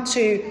come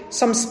to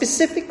some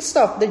specific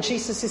stuff that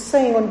Jesus is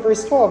saying on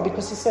verse 12,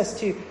 because He says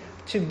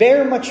to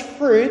bear much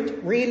fruit,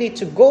 really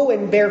to go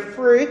and bear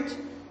fruit,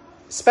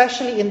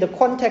 especially in the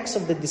context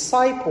of the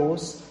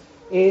disciples,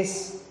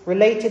 is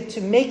related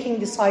to making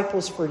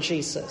disciples for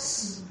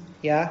Jesus.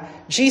 Yeah,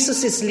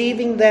 Jesus is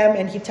leaving them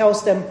and He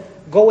tells them,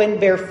 go and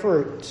bear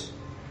fruit.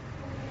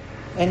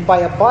 And by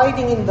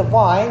abiding in the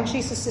vine,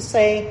 Jesus is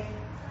saying,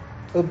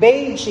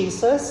 obey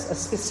Jesus, a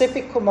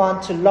specific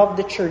command to love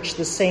the church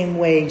the same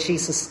way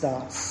Jesus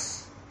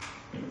does.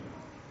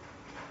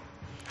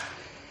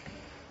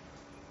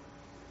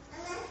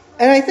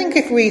 And I think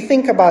if we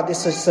think about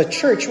this as a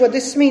church, what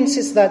this means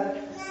is that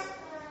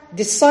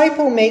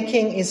disciple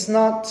making is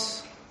not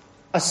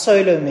a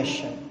solo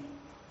mission.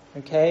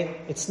 Okay?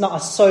 It's not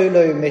a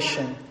solo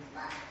mission.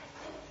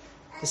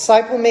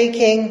 Disciple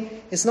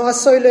making is not a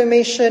solo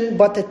mission,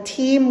 but a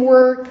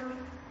teamwork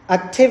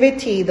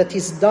activity that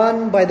is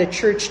done by the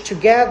church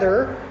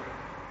together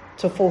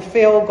to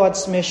fulfill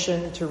God's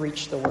mission to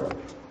reach the world.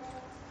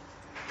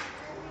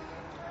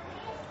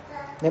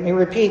 Let me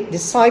repeat,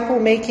 disciple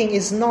making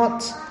is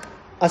not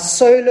a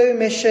solo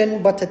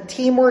mission, but a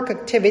teamwork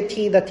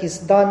activity that is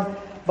done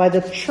by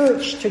the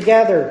church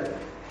together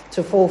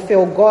to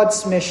fulfill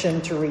God's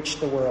mission to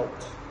reach the world.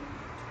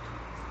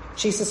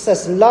 Jesus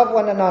says, love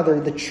one another.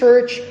 The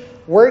church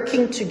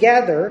working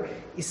together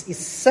is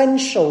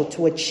essential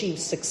to achieve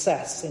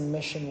success in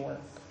mission work.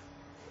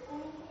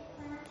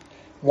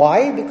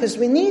 Why? Because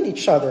we need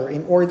each other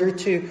in order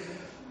to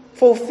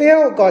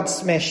fulfill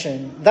God's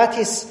mission. That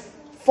is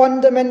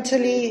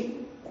fundamentally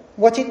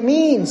what it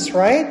means,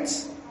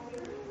 right?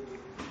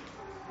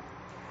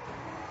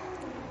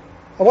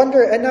 I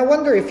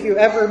wonder if you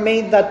ever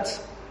made that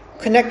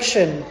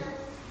connection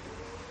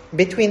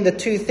between the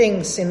two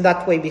things in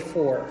that way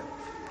before.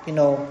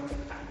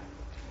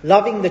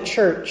 Loving the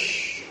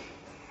church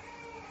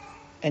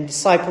and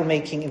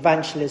disciple-making,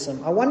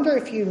 evangelism. I wonder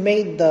if you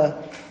made the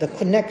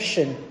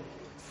connection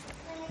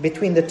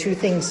between the two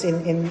things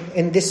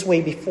in this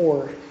way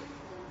before.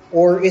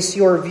 Or is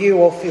your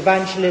view of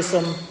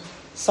evangelism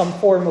some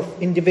form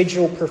of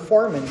individual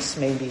performance,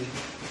 maybe?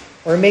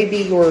 Or maybe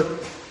your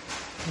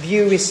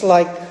view is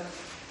like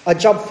a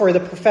job for the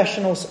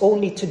professionals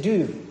only to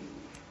do,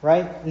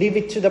 right? Leave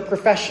it to the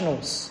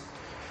professionals.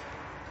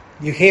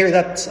 You hear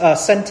that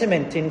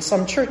sentiment in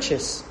some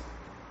churches.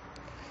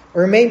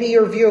 Or maybe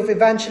your view of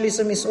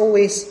evangelism is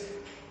always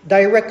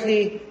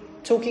directly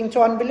talking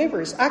to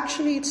unbelievers.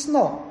 Actually, it's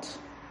not.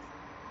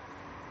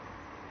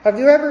 Have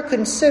you ever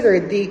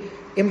considered the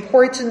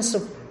importance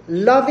of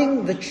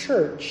loving the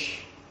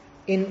church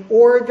in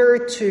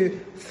order to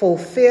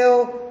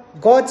fulfill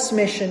God's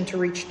mission to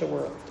reach the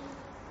world.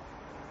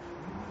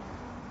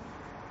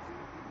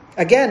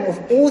 Again,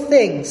 of all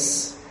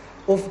things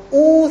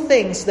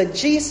that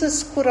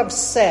Jesus could have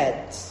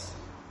said,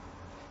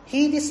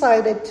 he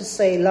decided to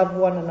say, love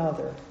one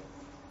another.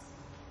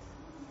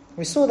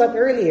 We saw that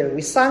earlier.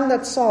 We sang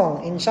that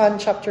song in John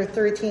chapter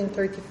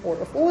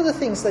 13:34. Of all the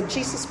things that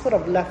Jesus could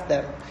have left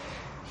them,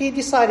 he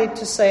decided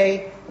to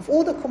say, of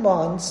all the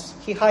commands,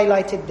 he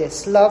highlighted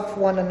this, love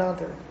one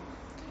another.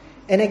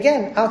 And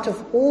again, out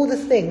of all the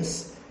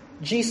things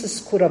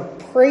Jesus could have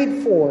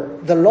prayed for,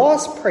 the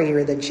last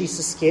prayer that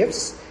Jesus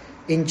gives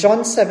in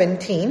John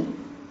 17,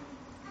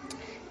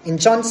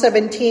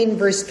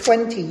 verse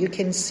 20, you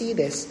can see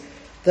this.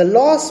 The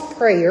last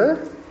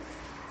prayer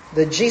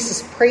that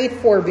Jesus prayed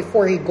for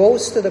before he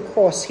goes to the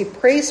cross, he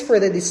prays for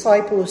the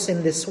disciples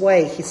in this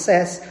way. He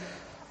says,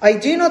 I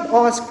do not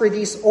ask for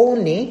these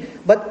only,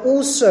 but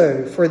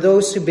also for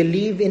those who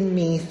believe in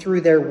me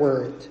through their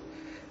word,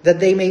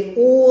 that they may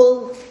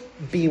all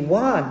be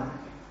one,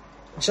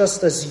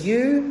 just as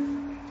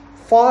you,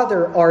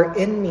 Father, are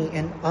in me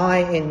and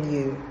I in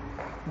you,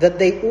 that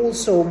they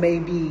also may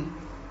be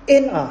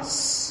in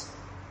us,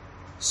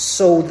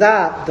 so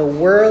that the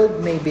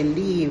world may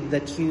believe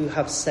that you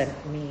have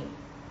sent me.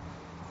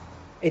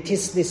 It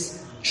is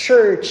this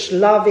church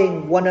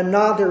loving one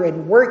another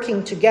and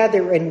working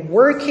together and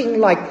working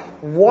like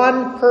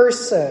one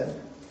person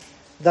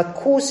that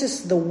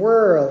causes the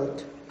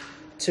world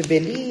to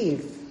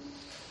believe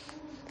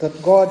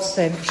that God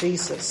sent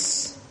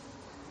Jesus.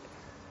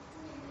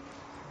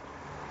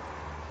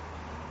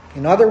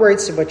 In other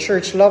words, if a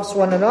church loves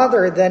one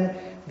another, then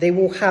they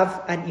will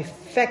have an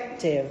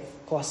effective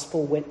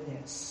gospel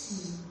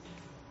witness.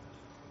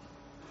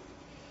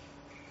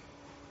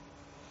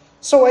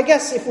 So I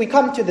guess if we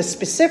come to the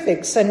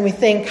specifics and we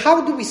think,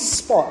 how do we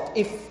spot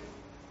if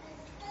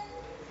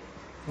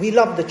we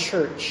love the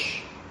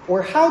church?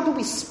 Or how do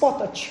we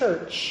spot a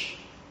church,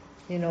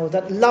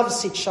 that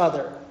loves each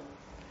other?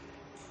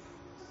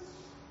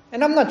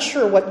 And I'm not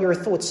sure what your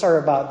thoughts are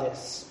about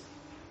this.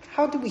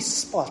 How do we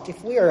spot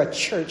if we are a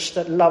church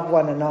that love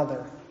one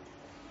another?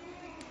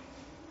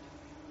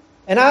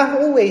 And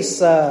I've always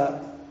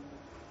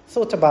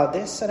thought about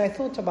this, and I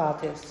thought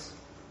about this.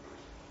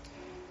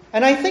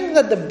 And I think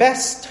that the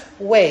best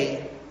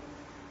way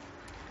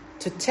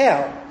to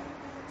tell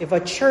if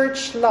a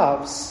church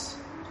loves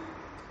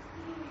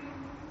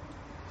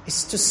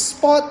is to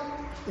spot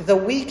the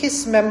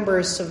weakest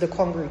members of the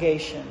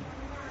congregation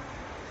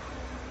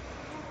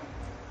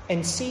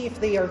and see if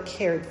they are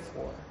cared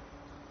for.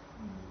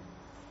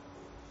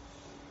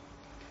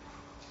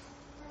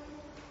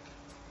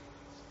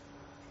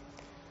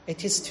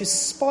 It is to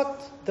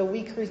spot the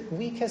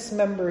weakest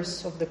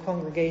members of the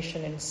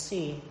congregation and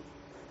see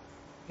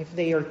if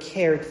they are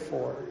cared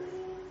for.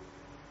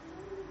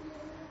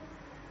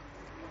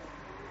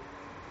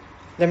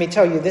 Let me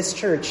tell you, this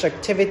church,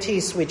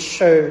 activities which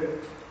show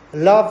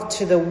love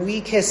to the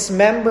weakest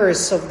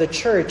members of the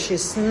church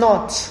is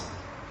not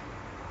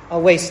a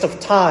waste of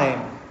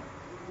time,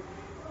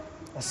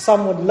 as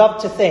some would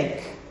love to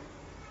think.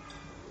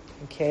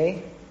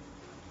 Okay?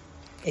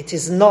 It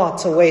is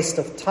not a waste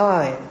of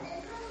time.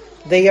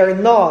 They are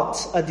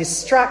not a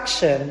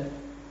distraction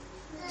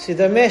to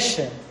the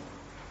mission.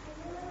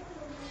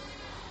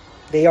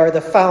 They are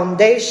the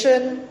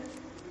foundation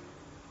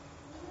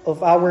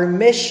of our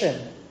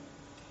mission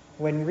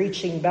when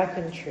reaching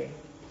backcountry.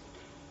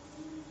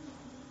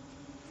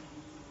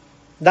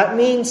 That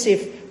means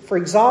for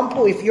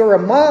example, if you're a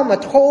mom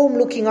at home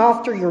looking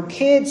after your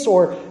kids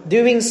or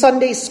doing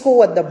Sunday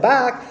school at the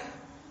back,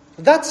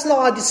 that's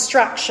not a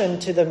distraction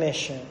to the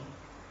mission.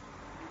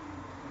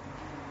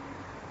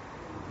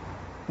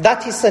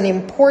 That is an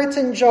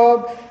important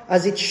job,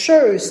 as it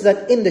shows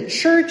that in the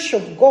church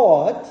of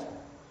God,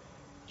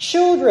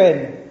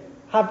 children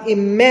have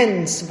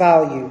immense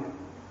value,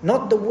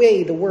 not the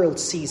way the world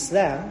sees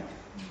them.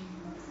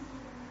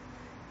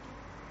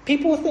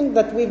 People think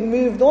that we've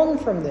moved on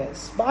from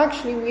this, but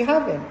actually we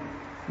haven't.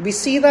 We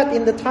see that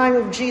in the time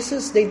of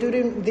Jesus, they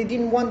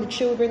didn't want the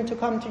children to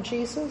come to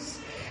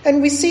Jesus.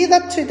 And we see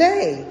that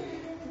today.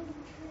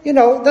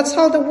 That's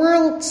how the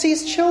world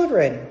sees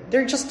children.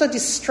 They're just a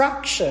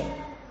distraction.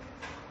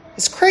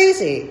 It's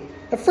crazy.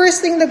 The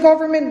first thing the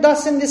government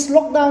does in this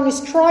lockdown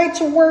is try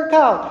to work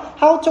out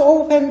how to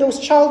open those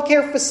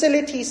childcare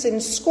facilities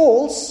in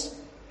schools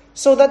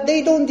so that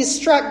they don't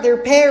distract their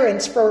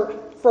parents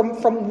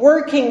from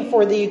working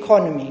for the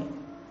economy.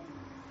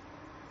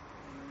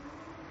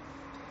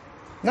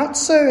 Not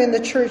so in the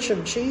Church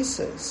of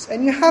Jesus.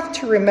 And you have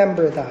to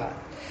remember that.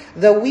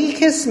 The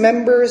weakest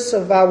members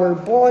of our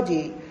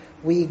body,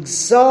 we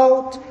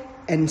exalt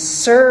and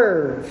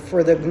serve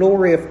for the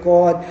glory of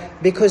God,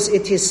 because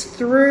it is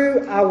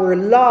through our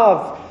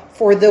love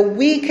for the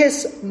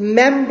weakest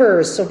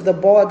members of the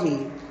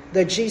body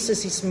that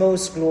Jesus is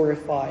most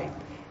glorified,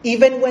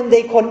 even when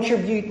they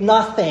contribute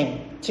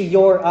nothing to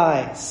your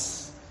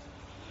eyes.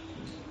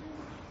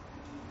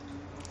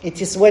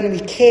 It is when we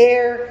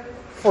care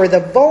for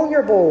the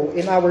vulnerable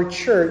in our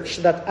church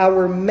that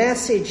our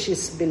message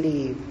is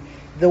believed.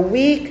 The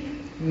weak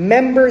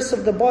members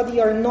of the body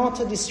are not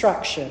a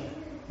distraction.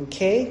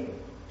 Okay?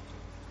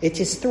 It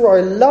is through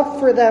our love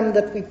for them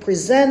that we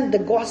present the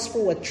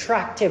gospel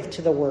attractive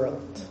to the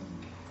world.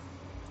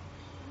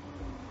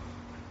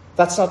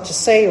 That's not to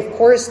say, of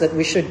course, that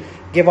we should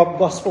give up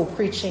gospel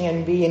preaching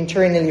and be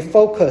internally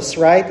focused,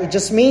 right? It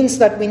just means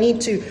that we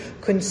need to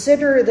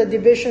consider the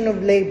division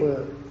of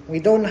labor. We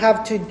don't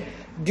have to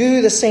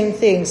do the same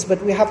things,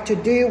 but we have to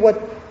do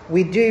what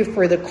we do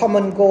for the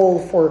common goal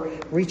for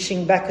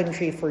reaching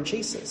Backcountry for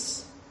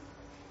Jesus.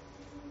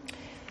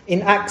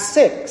 In Acts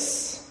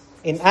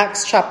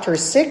chapter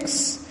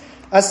 6,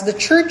 as the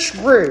church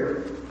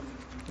grew,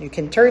 you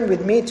can turn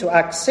with me to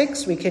Acts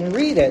 6, we can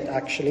read it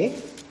actually.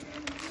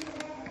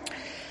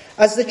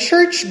 As the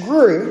church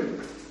grew,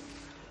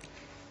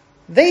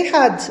 they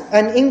had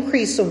an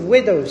increase of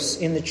widows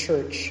in the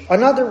church,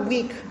 another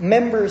weak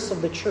members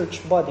of the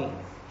church body.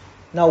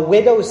 Now,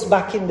 widows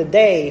back in the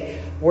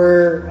day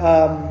were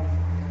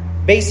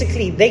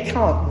basically, they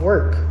can't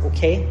work,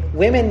 okay?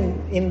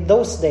 Women in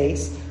those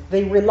days,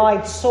 they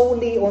relied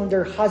solely on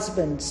their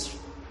husbands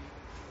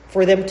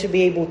for them to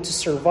be able to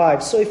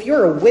survive. So if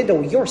you're a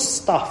widow, you're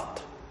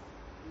stuffed.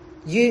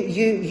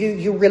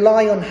 You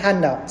rely on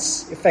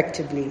handouts,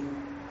 effectively.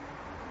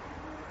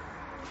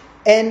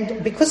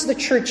 And because the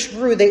church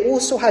grew, they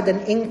also had an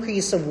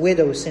increase of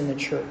widows in the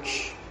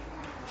church.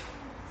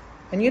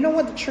 And you know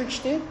what the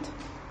church did?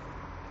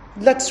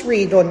 Let's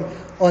read on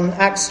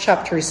Acts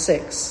chapter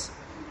 6.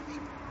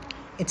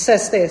 It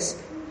says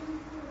this.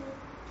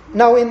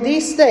 Now in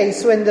these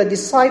days, when the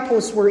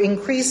disciples were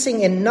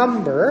increasing in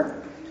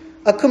number,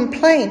 a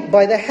complaint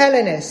by the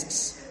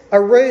Hellenists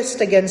arose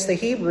against the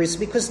Hebrews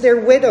because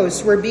their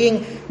widows were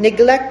being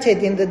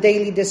neglected in the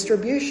daily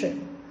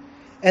distribution.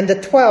 And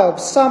the 12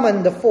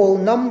 summoned the full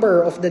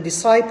number of the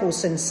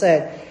disciples and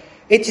said,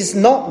 "It is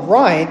not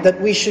right that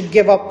we should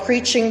give up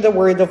preaching the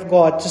word of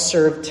God to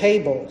serve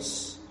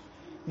tables.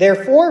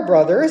 Therefore,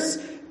 brothers,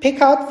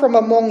 pick out from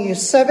among you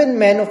 7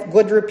 men of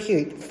good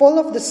repute, full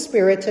of the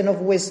Spirit and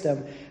of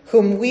wisdom,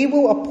 whom we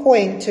will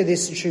appoint to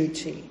this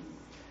duty.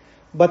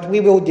 But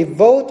we will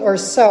devote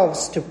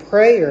ourselves to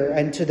prayer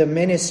and to the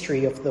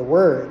ministry of the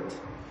word."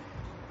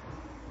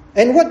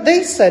 And what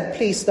they said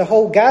pleased the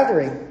whole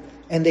gathering.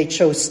 And they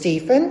chose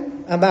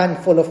Stephen, a man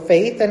full of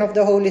faith and of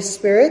the Holy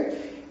Spirit,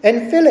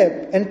 and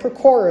Philip, and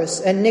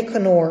Prochorus, and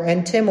Nicanor,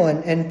 and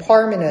Timon, and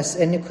Parmenas,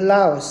 and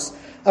Nicolaus,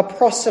 a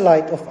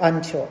proselyte of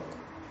Antioch.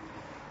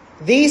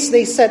 These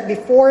they set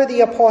before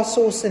the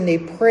apostles, and they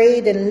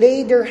prayed and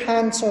laid their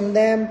hands on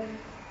them,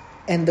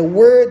 and the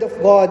word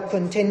of God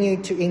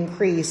continued to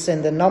increase,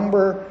 and the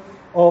number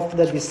of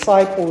the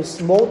disciples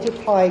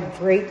multiplied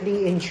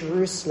greatly in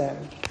Jerusalem,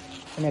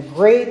 and a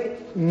great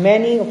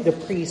many of the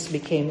priests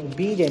became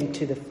obedient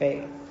to the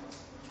faith.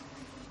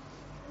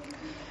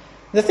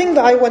 The thing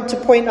that I want to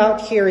point out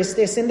here is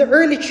this. In the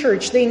early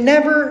church, they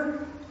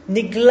never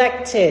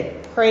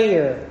neglected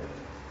prayer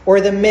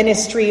or the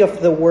ministry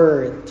of the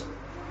word.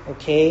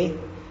 Okay?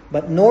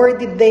 But nor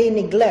did they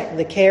neglect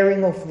the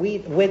caring of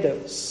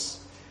widows.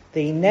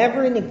 They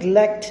never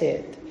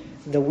neglected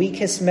the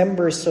weakest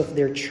members of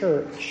their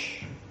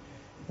church.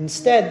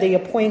 Instead, they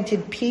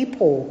appointed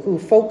people who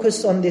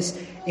focused on this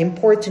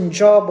important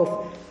job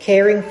of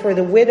caring for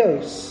the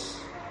widows.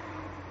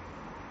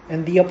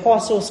 And the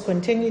apostles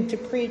continued to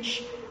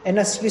preach. And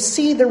as you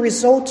see the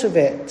result of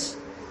it,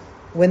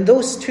 when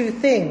those two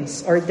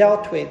things are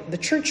dealt with, the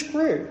church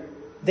grew.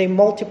 They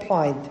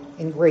multiplied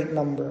in great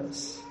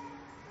numbers.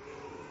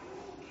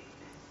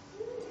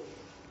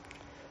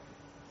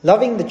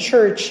 Loving the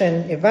church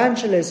and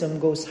evangelism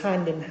goes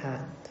hand in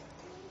hand.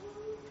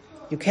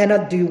 You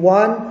cannot do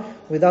one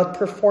without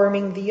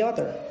performing the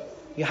other.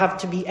 You have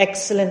to be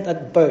excellent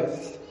at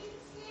both.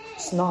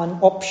 It's not an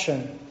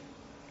option.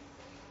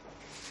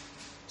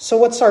 So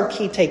what's our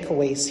key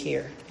takeaways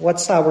here?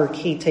 What's our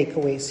key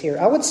takeaways here?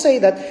 I would say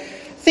that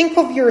think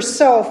of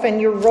yourself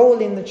and your role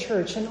in the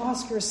church and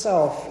ask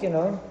yourself,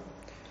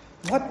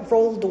 what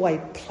role do I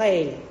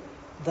play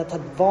that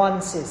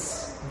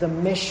advances the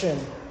mission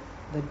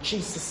that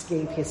Jesus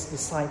gave his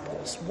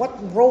disciples? What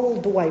role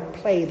do I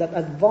play that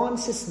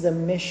advances the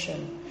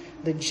mission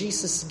that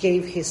Jesus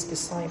gave his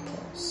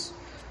disciples?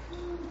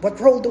 What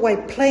role do I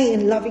play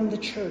in loving the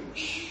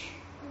church?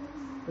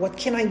 What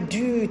can I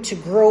do to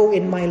grow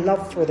in my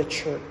love for the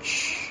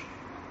church?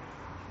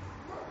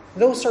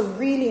 Those are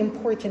really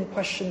important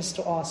questions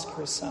to ask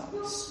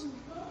yourselves.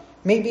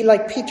 Maybe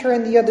like Peter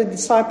and the other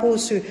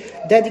disciples who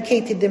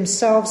dedicated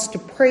themselves to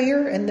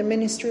prayer and the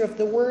ministry of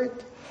the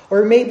word.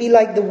 Or maybe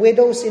like the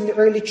widows in the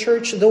early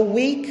church, though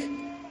weak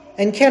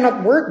and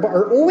cannot work, but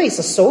are always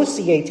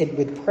associated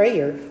with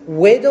prayer.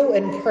 Widow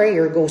and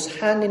prayer goes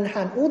hand in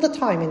hand all the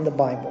time in the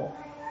Bible.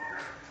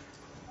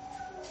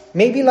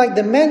 Maybe like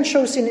the men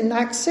chosen in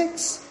Acts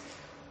 6,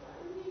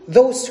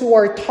 those who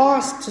are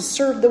tasked to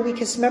serve the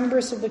weakest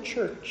members of the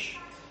church.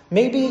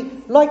 Maybe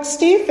like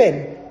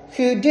Stephen,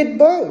 who did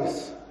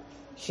both.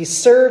 He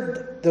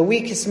served the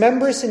weakest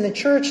members in the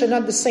church, and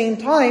at the same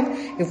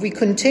time, if we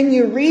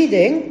continue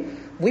reading,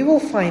 we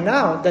will find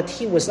out that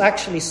he was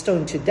actually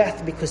stoned to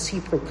death because he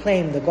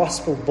proclaimed the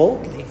gospel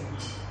boldly.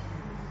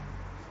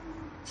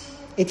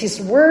 It is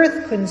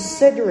worth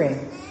considering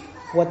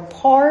what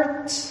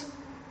part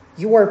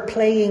you are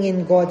playing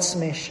in God's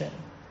mission.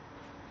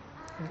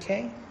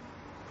 Okay?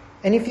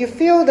 And if you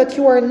feel that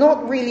you are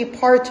not really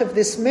part of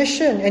this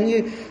mission and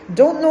you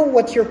don't know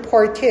what your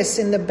part is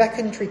in the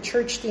Beckentry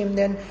Church team,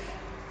 then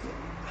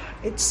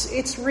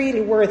it's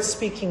really worth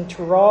speaking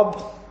to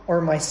Rob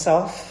or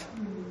myself,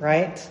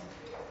 right?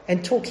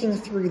 And talking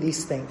through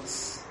these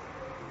things.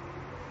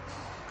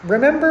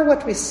 Remember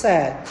what we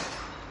said,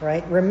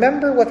 right?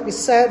 Remember what we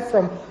said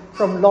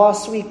from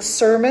last week's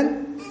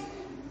sermon?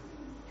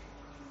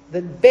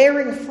 That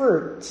bearing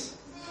fruit,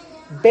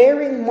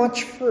 bearing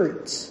much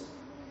fruit,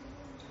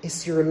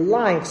 is your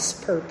life's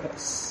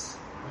purpose.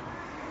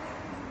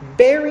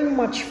 Bearing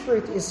much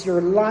fruit is your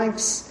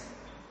life's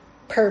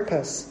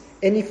purpose.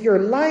 And if your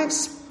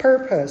life's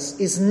purpose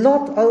is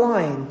not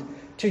aligned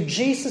to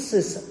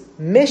Jesus'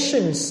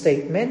 mission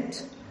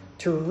statement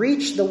to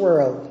reach the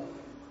world,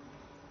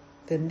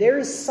 then there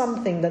is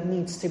something that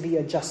needs to be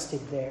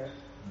adjusted there.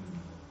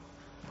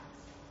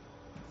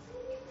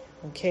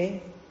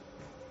 Okay?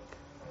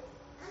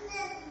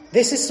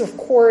 This is, of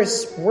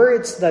course,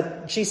 words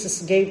that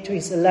Jesus gave to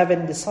his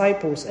 11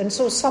 disciples. And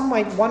so some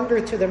might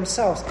wonder to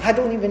themselves, I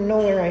don't even know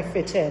where I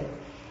fit in.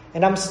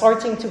 And I'm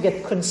starting to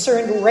get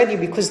concerned already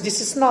because this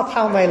is not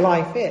how my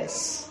life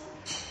is.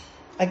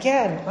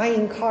 Again, I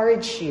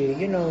encourage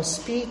you,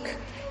 speak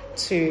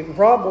to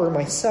Rob or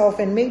myself,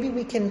 and maybe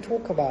we can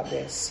talk about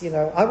this.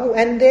 I will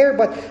end there,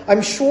 but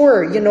I'm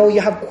sure, you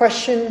have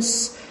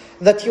questions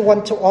that you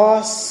want to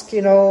ask,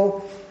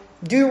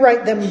 do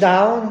write them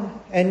down,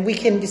 and we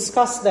can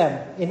discuss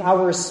them in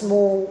our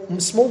small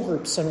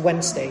groups on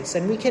Wednesdays,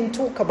 and we can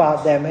talk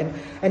about them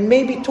and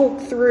maybe talk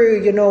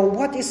through,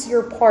 what is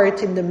your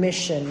part in the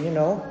mission,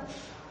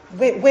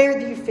 where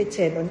do you fit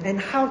in, and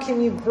how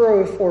can you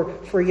grow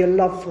for your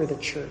love for the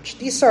church?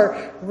 These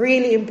are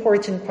really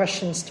important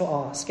questions to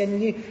ask,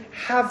 and you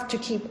have to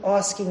keep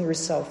asking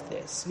yourself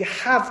this. You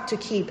have to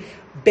keep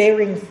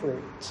bearing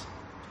fruit.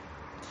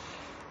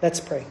 Let's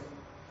pray.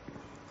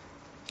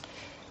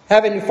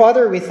 Heavenly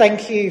Father, we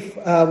thank you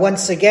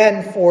once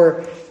again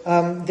for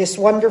this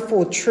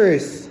wonderful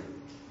truth.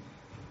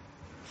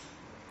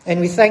 And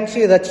we thank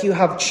you that you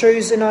have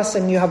chosen us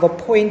and you have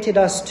appointed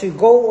us to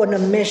go on a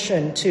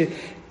mission to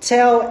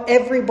tell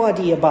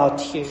everybody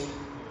about you.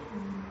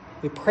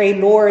 We pray,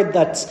 Lord,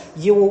 that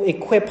you will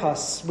equip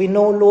us. We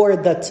know,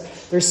 Lord, that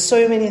there's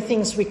so many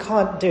things we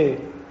can't do.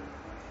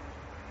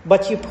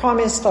 But you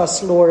promised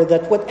us, Lord,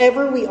 that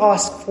whatever we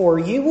ask for,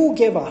 you will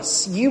give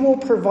us. You will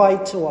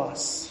provide to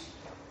us.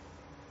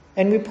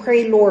 And we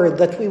pray, Lord,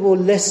 that we will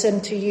listen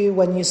to you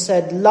when you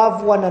said,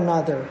 love one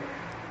another.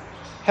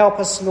 Help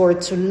us, Lord,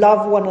 to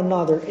love one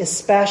another,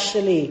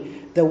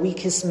 especially the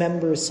weakest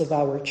members of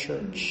our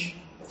church.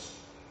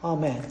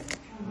 Amen.